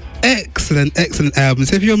a excellent album.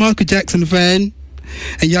 So if you're a Michael Jackson fan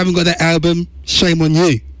and you haven't got that album, shame on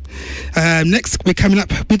you. Next, we're coming up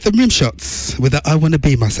with the Rim Shots with the I Wanna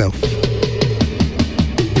Be Myself.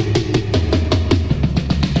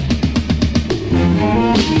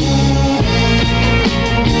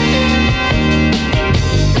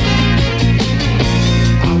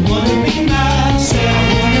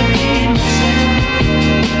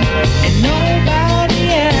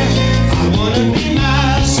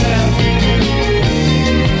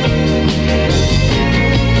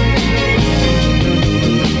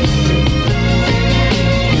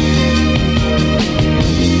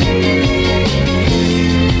 Thank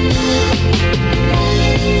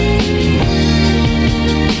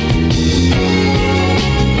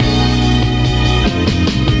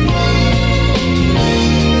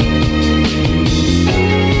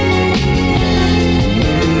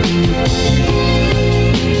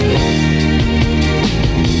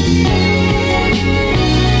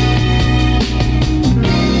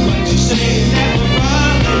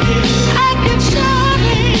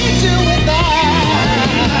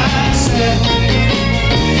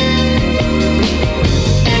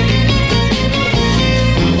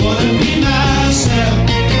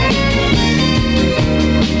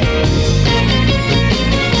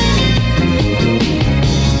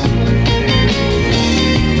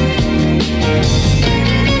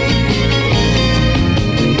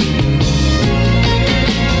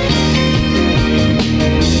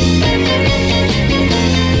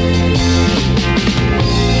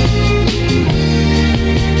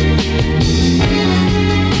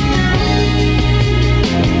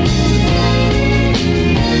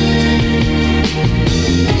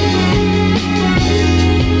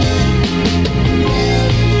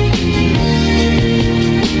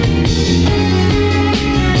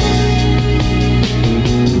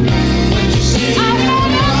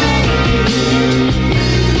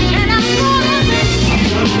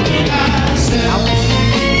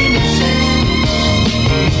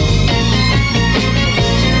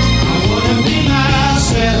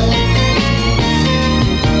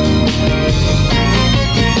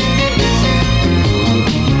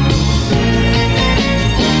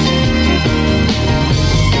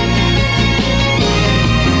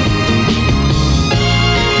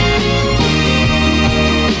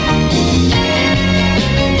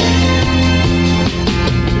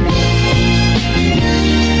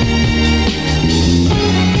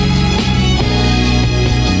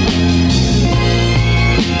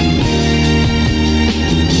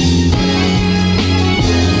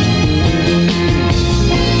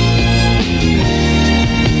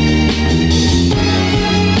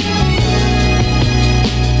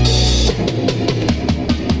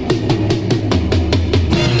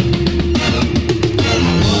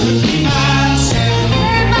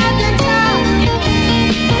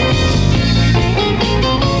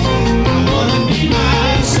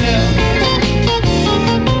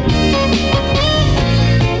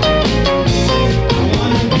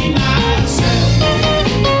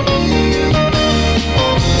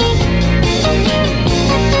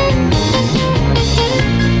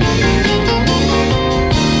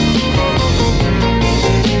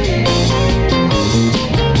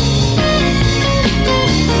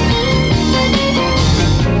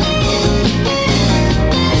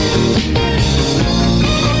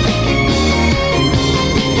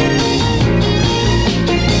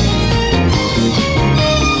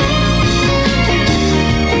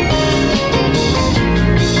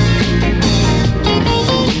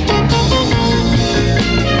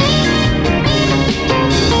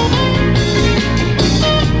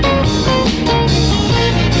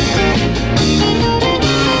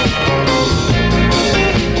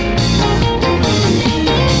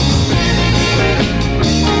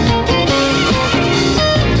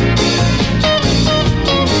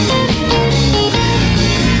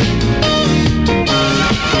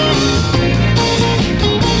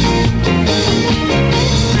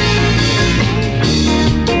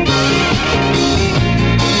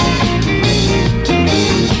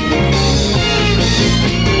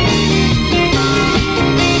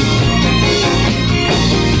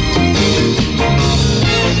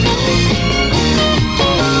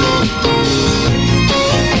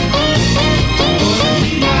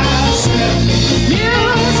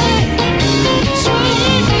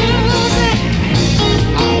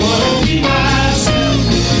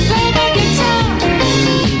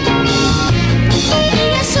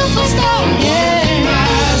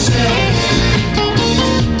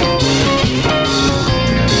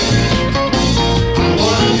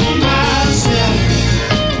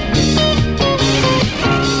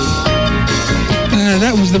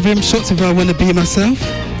was the rim shots of I Wanna Be Myself.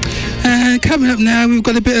 And coming up now, we've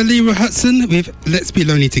got a bit of Leroy Hudson with Let's Be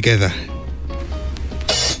Lonely Together.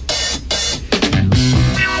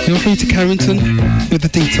 You're free to Kharrington with the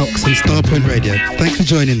Detox on Starpoint Radio. Thanks for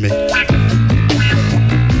joining me.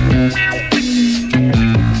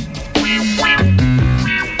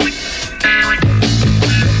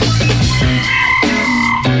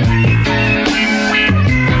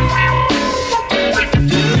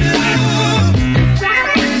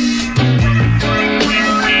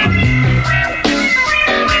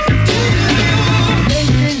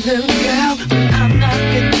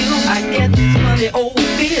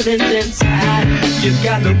 Inside, you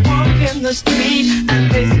got to walk in the street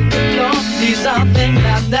and pacing the floor. These are things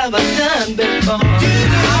I've never done before. I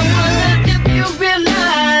wonder if you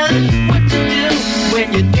realize what you do when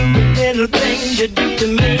you do the little things you do to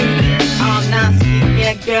me. Oh, now see,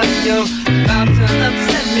 yeah, girl, you're about to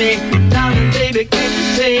upset me. Darling, baby, can't you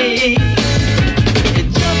see? It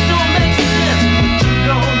just don't make sense, but you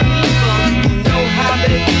don't people who know how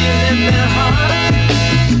they feel in their heart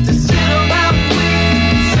to sit around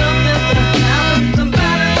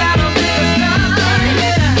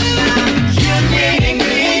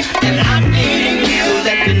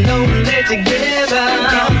together.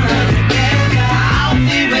 I'll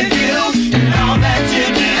be with you and all that you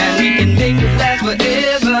do, and we can make it last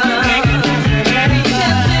forever. We can make it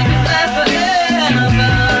last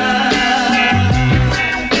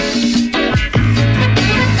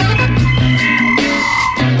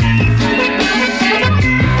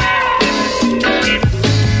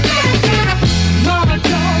Mama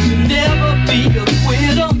told you never be a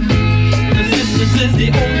quitter. Persistence is the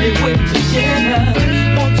only way together.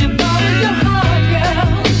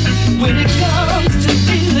 When it comes to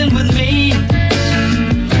dealing with me, and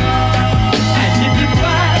if you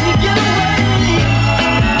try to get away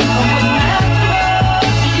from what's natural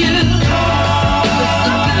to you, there's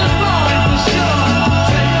something is wrong for sure.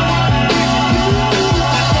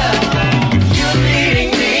 You're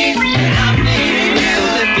needing me, and I'm needing you.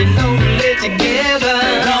 So let's be lonely together.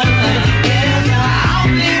 I'll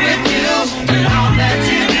be with you and all that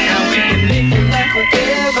you do. Now we can make it last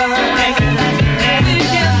forever.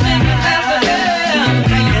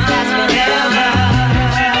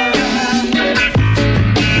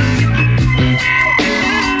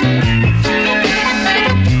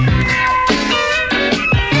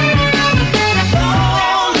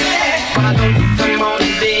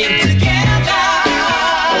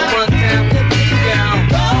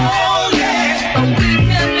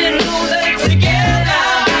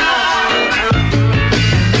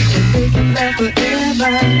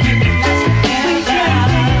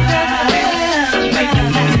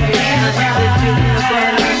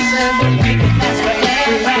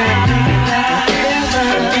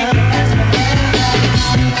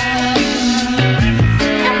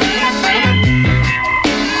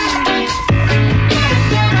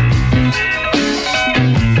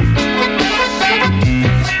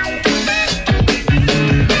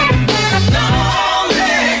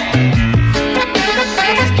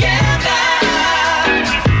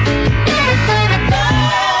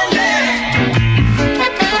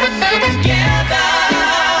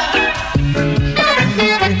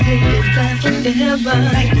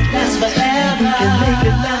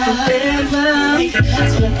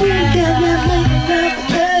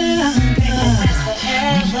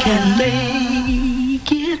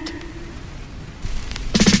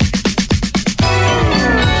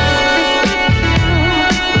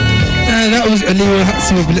 Leroy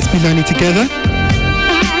Hudson with Let's Be Lonely Together.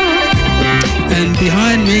 And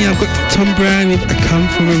behind me I've got Tom Brown with I Come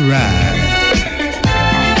For A Ride.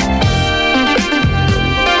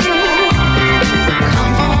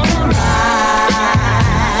 Come for a ride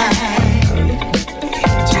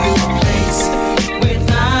to a place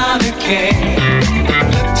without a care.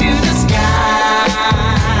 Look to the sky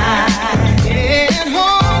and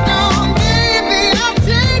hold on, baby, I'll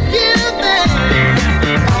take you there.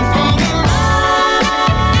 Come for a ride.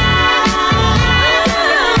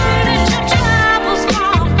 Your troubles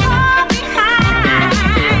fall far behind.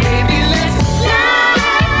 Baby, let's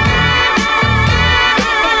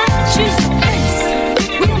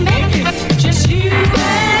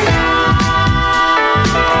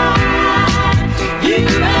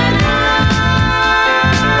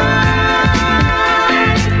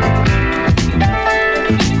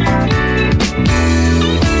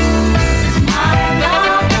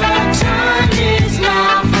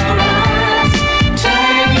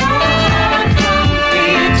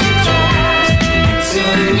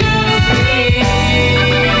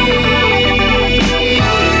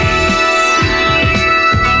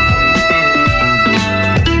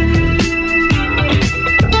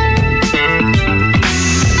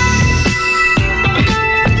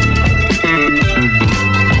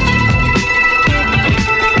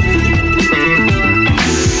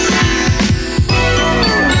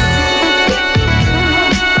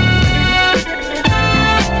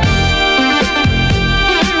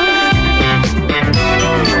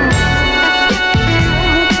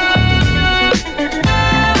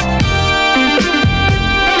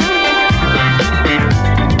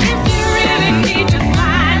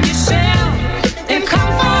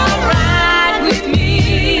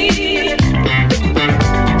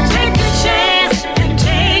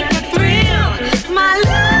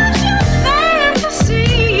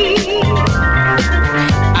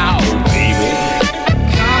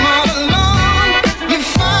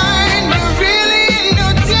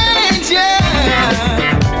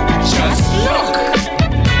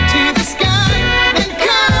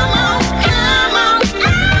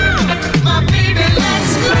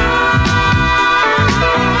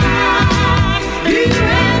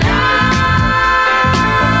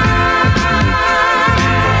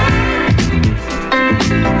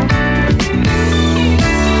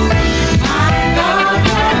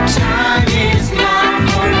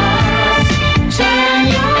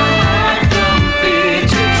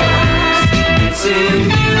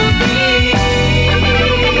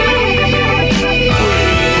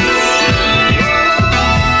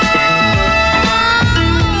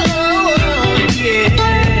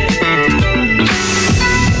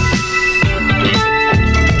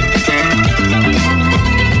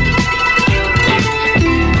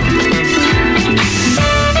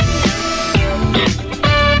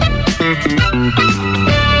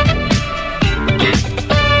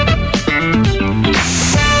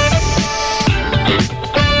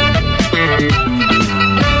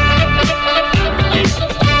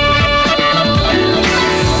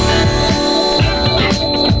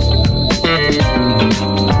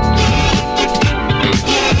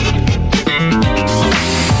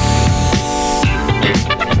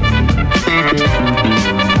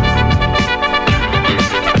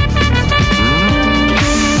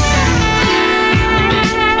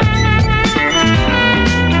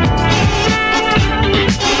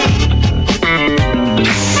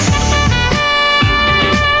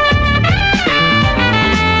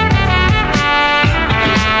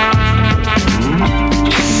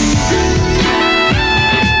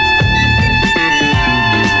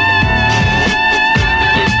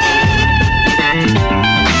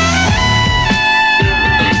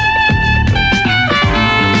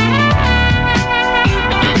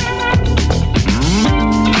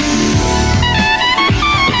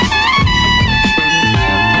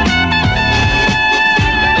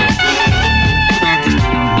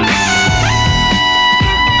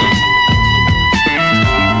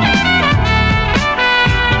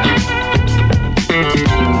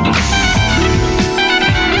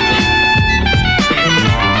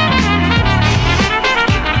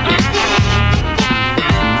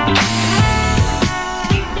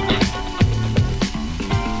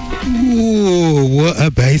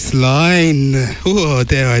this line. Oh,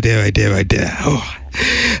 dare I. Oh.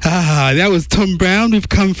 That was Tom Brown with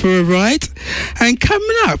Come For A Ride. And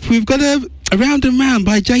coming up, we've got a Around and Round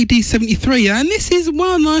by JD73. And this is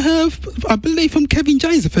one I heard, I believe, from Kevin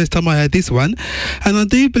James the first time I heard this one. And I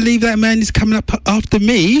do believe that man is coming up after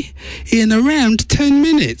me in around 10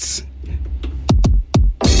 minutes.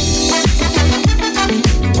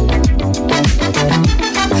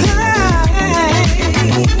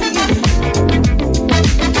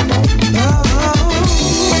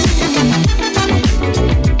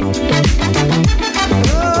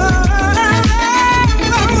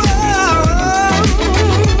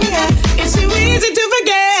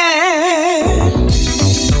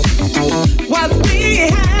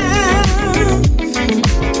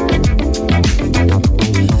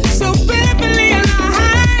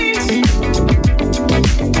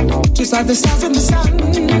 Like the stars in the sun.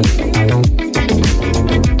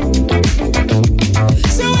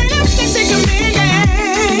 So why don't you take a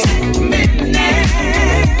minute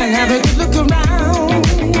and have a good look around?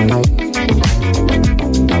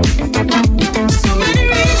 So many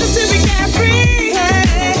reasons to be carefree,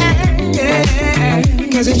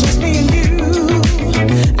 cause it's just me and you,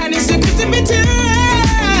 and it's so good to be two.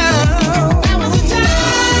 That was the time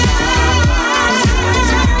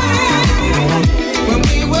when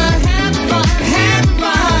we were having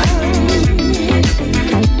fun.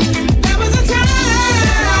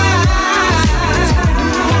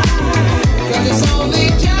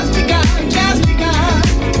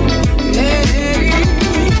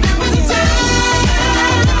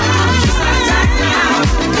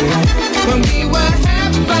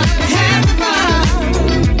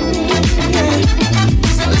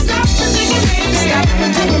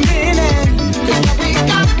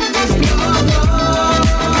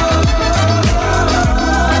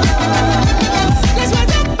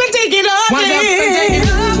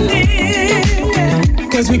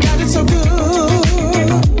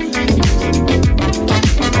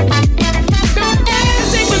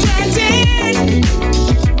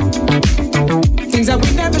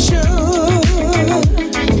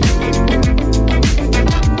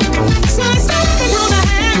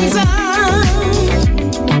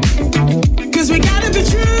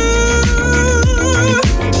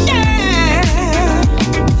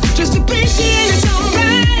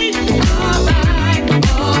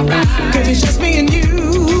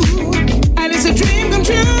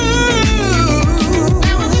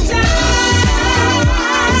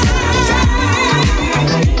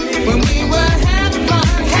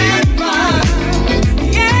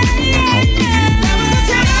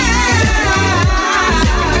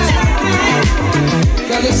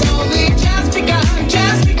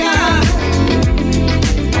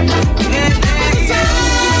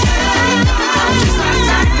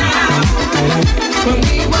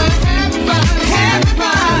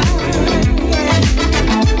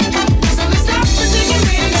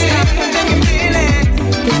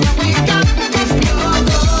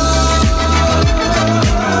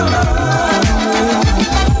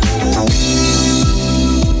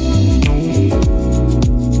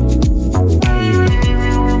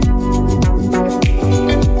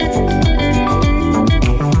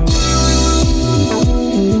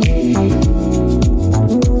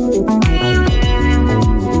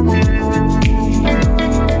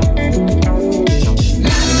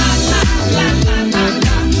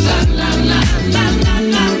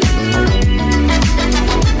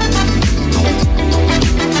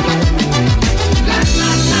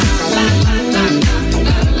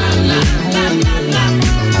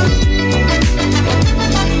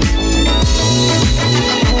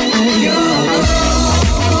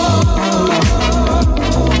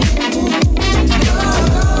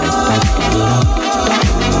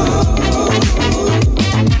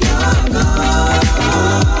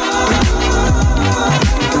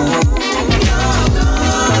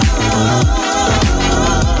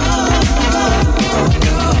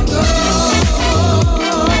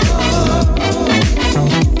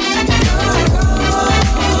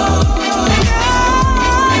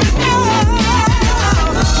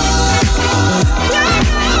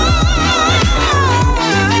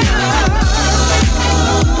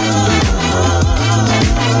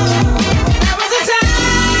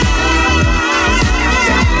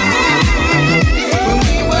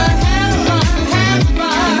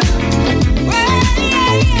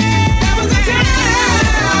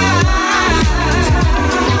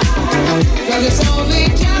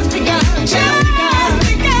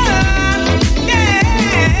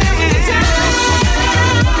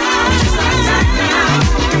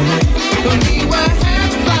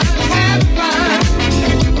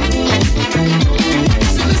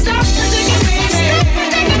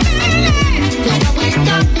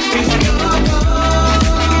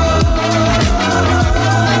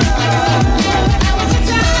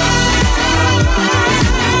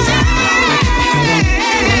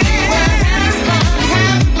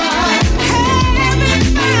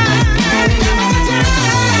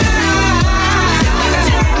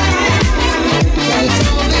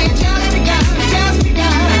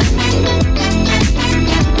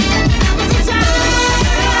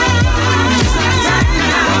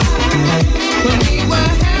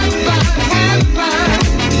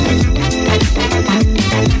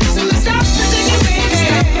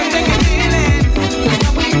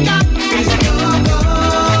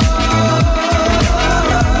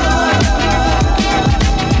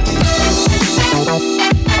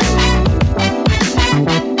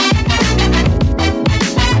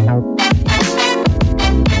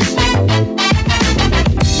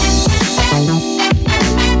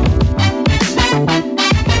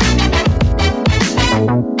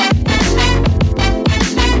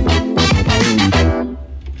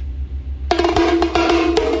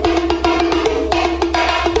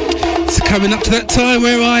 coming up to that time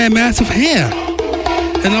where I am out of hair.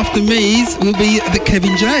 And after me will be the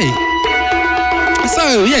Kevin J.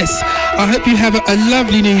 So, yes, I hope you have a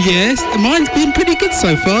lovely New Year. Mine's been pretty good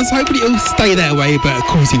so far, so hopefully it'll stay that way, but of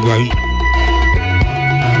course it won't.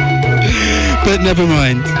 But never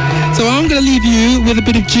mind. So I'm going to leave you with a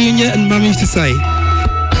bit of Junior and Mum Used to Say.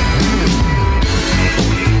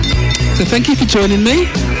 So thank you for joining me.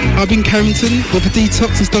 I've been Kharrington with the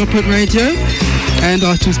Detox and Starpoint Radio, and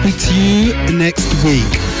I shall speak to you next week.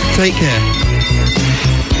 Take care.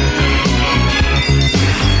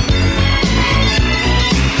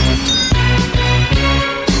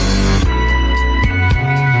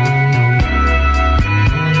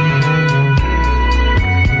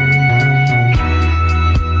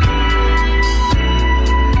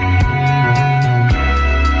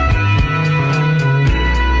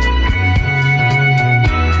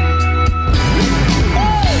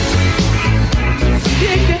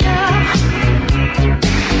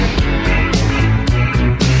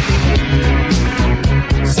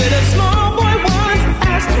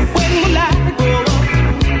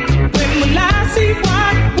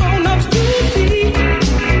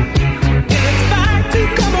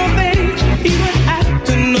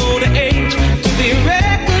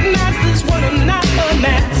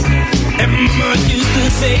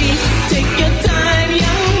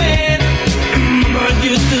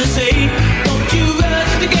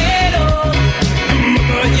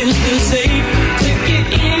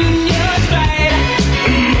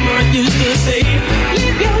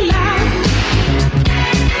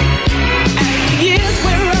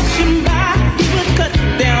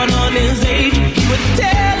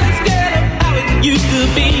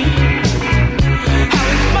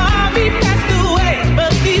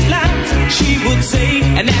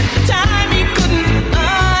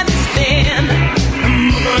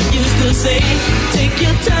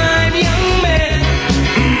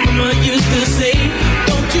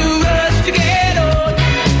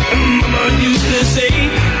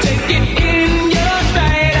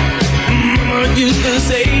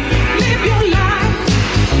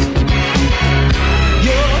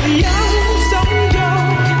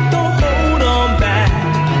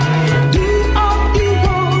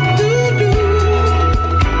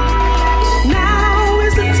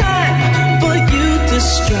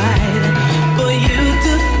 Stride.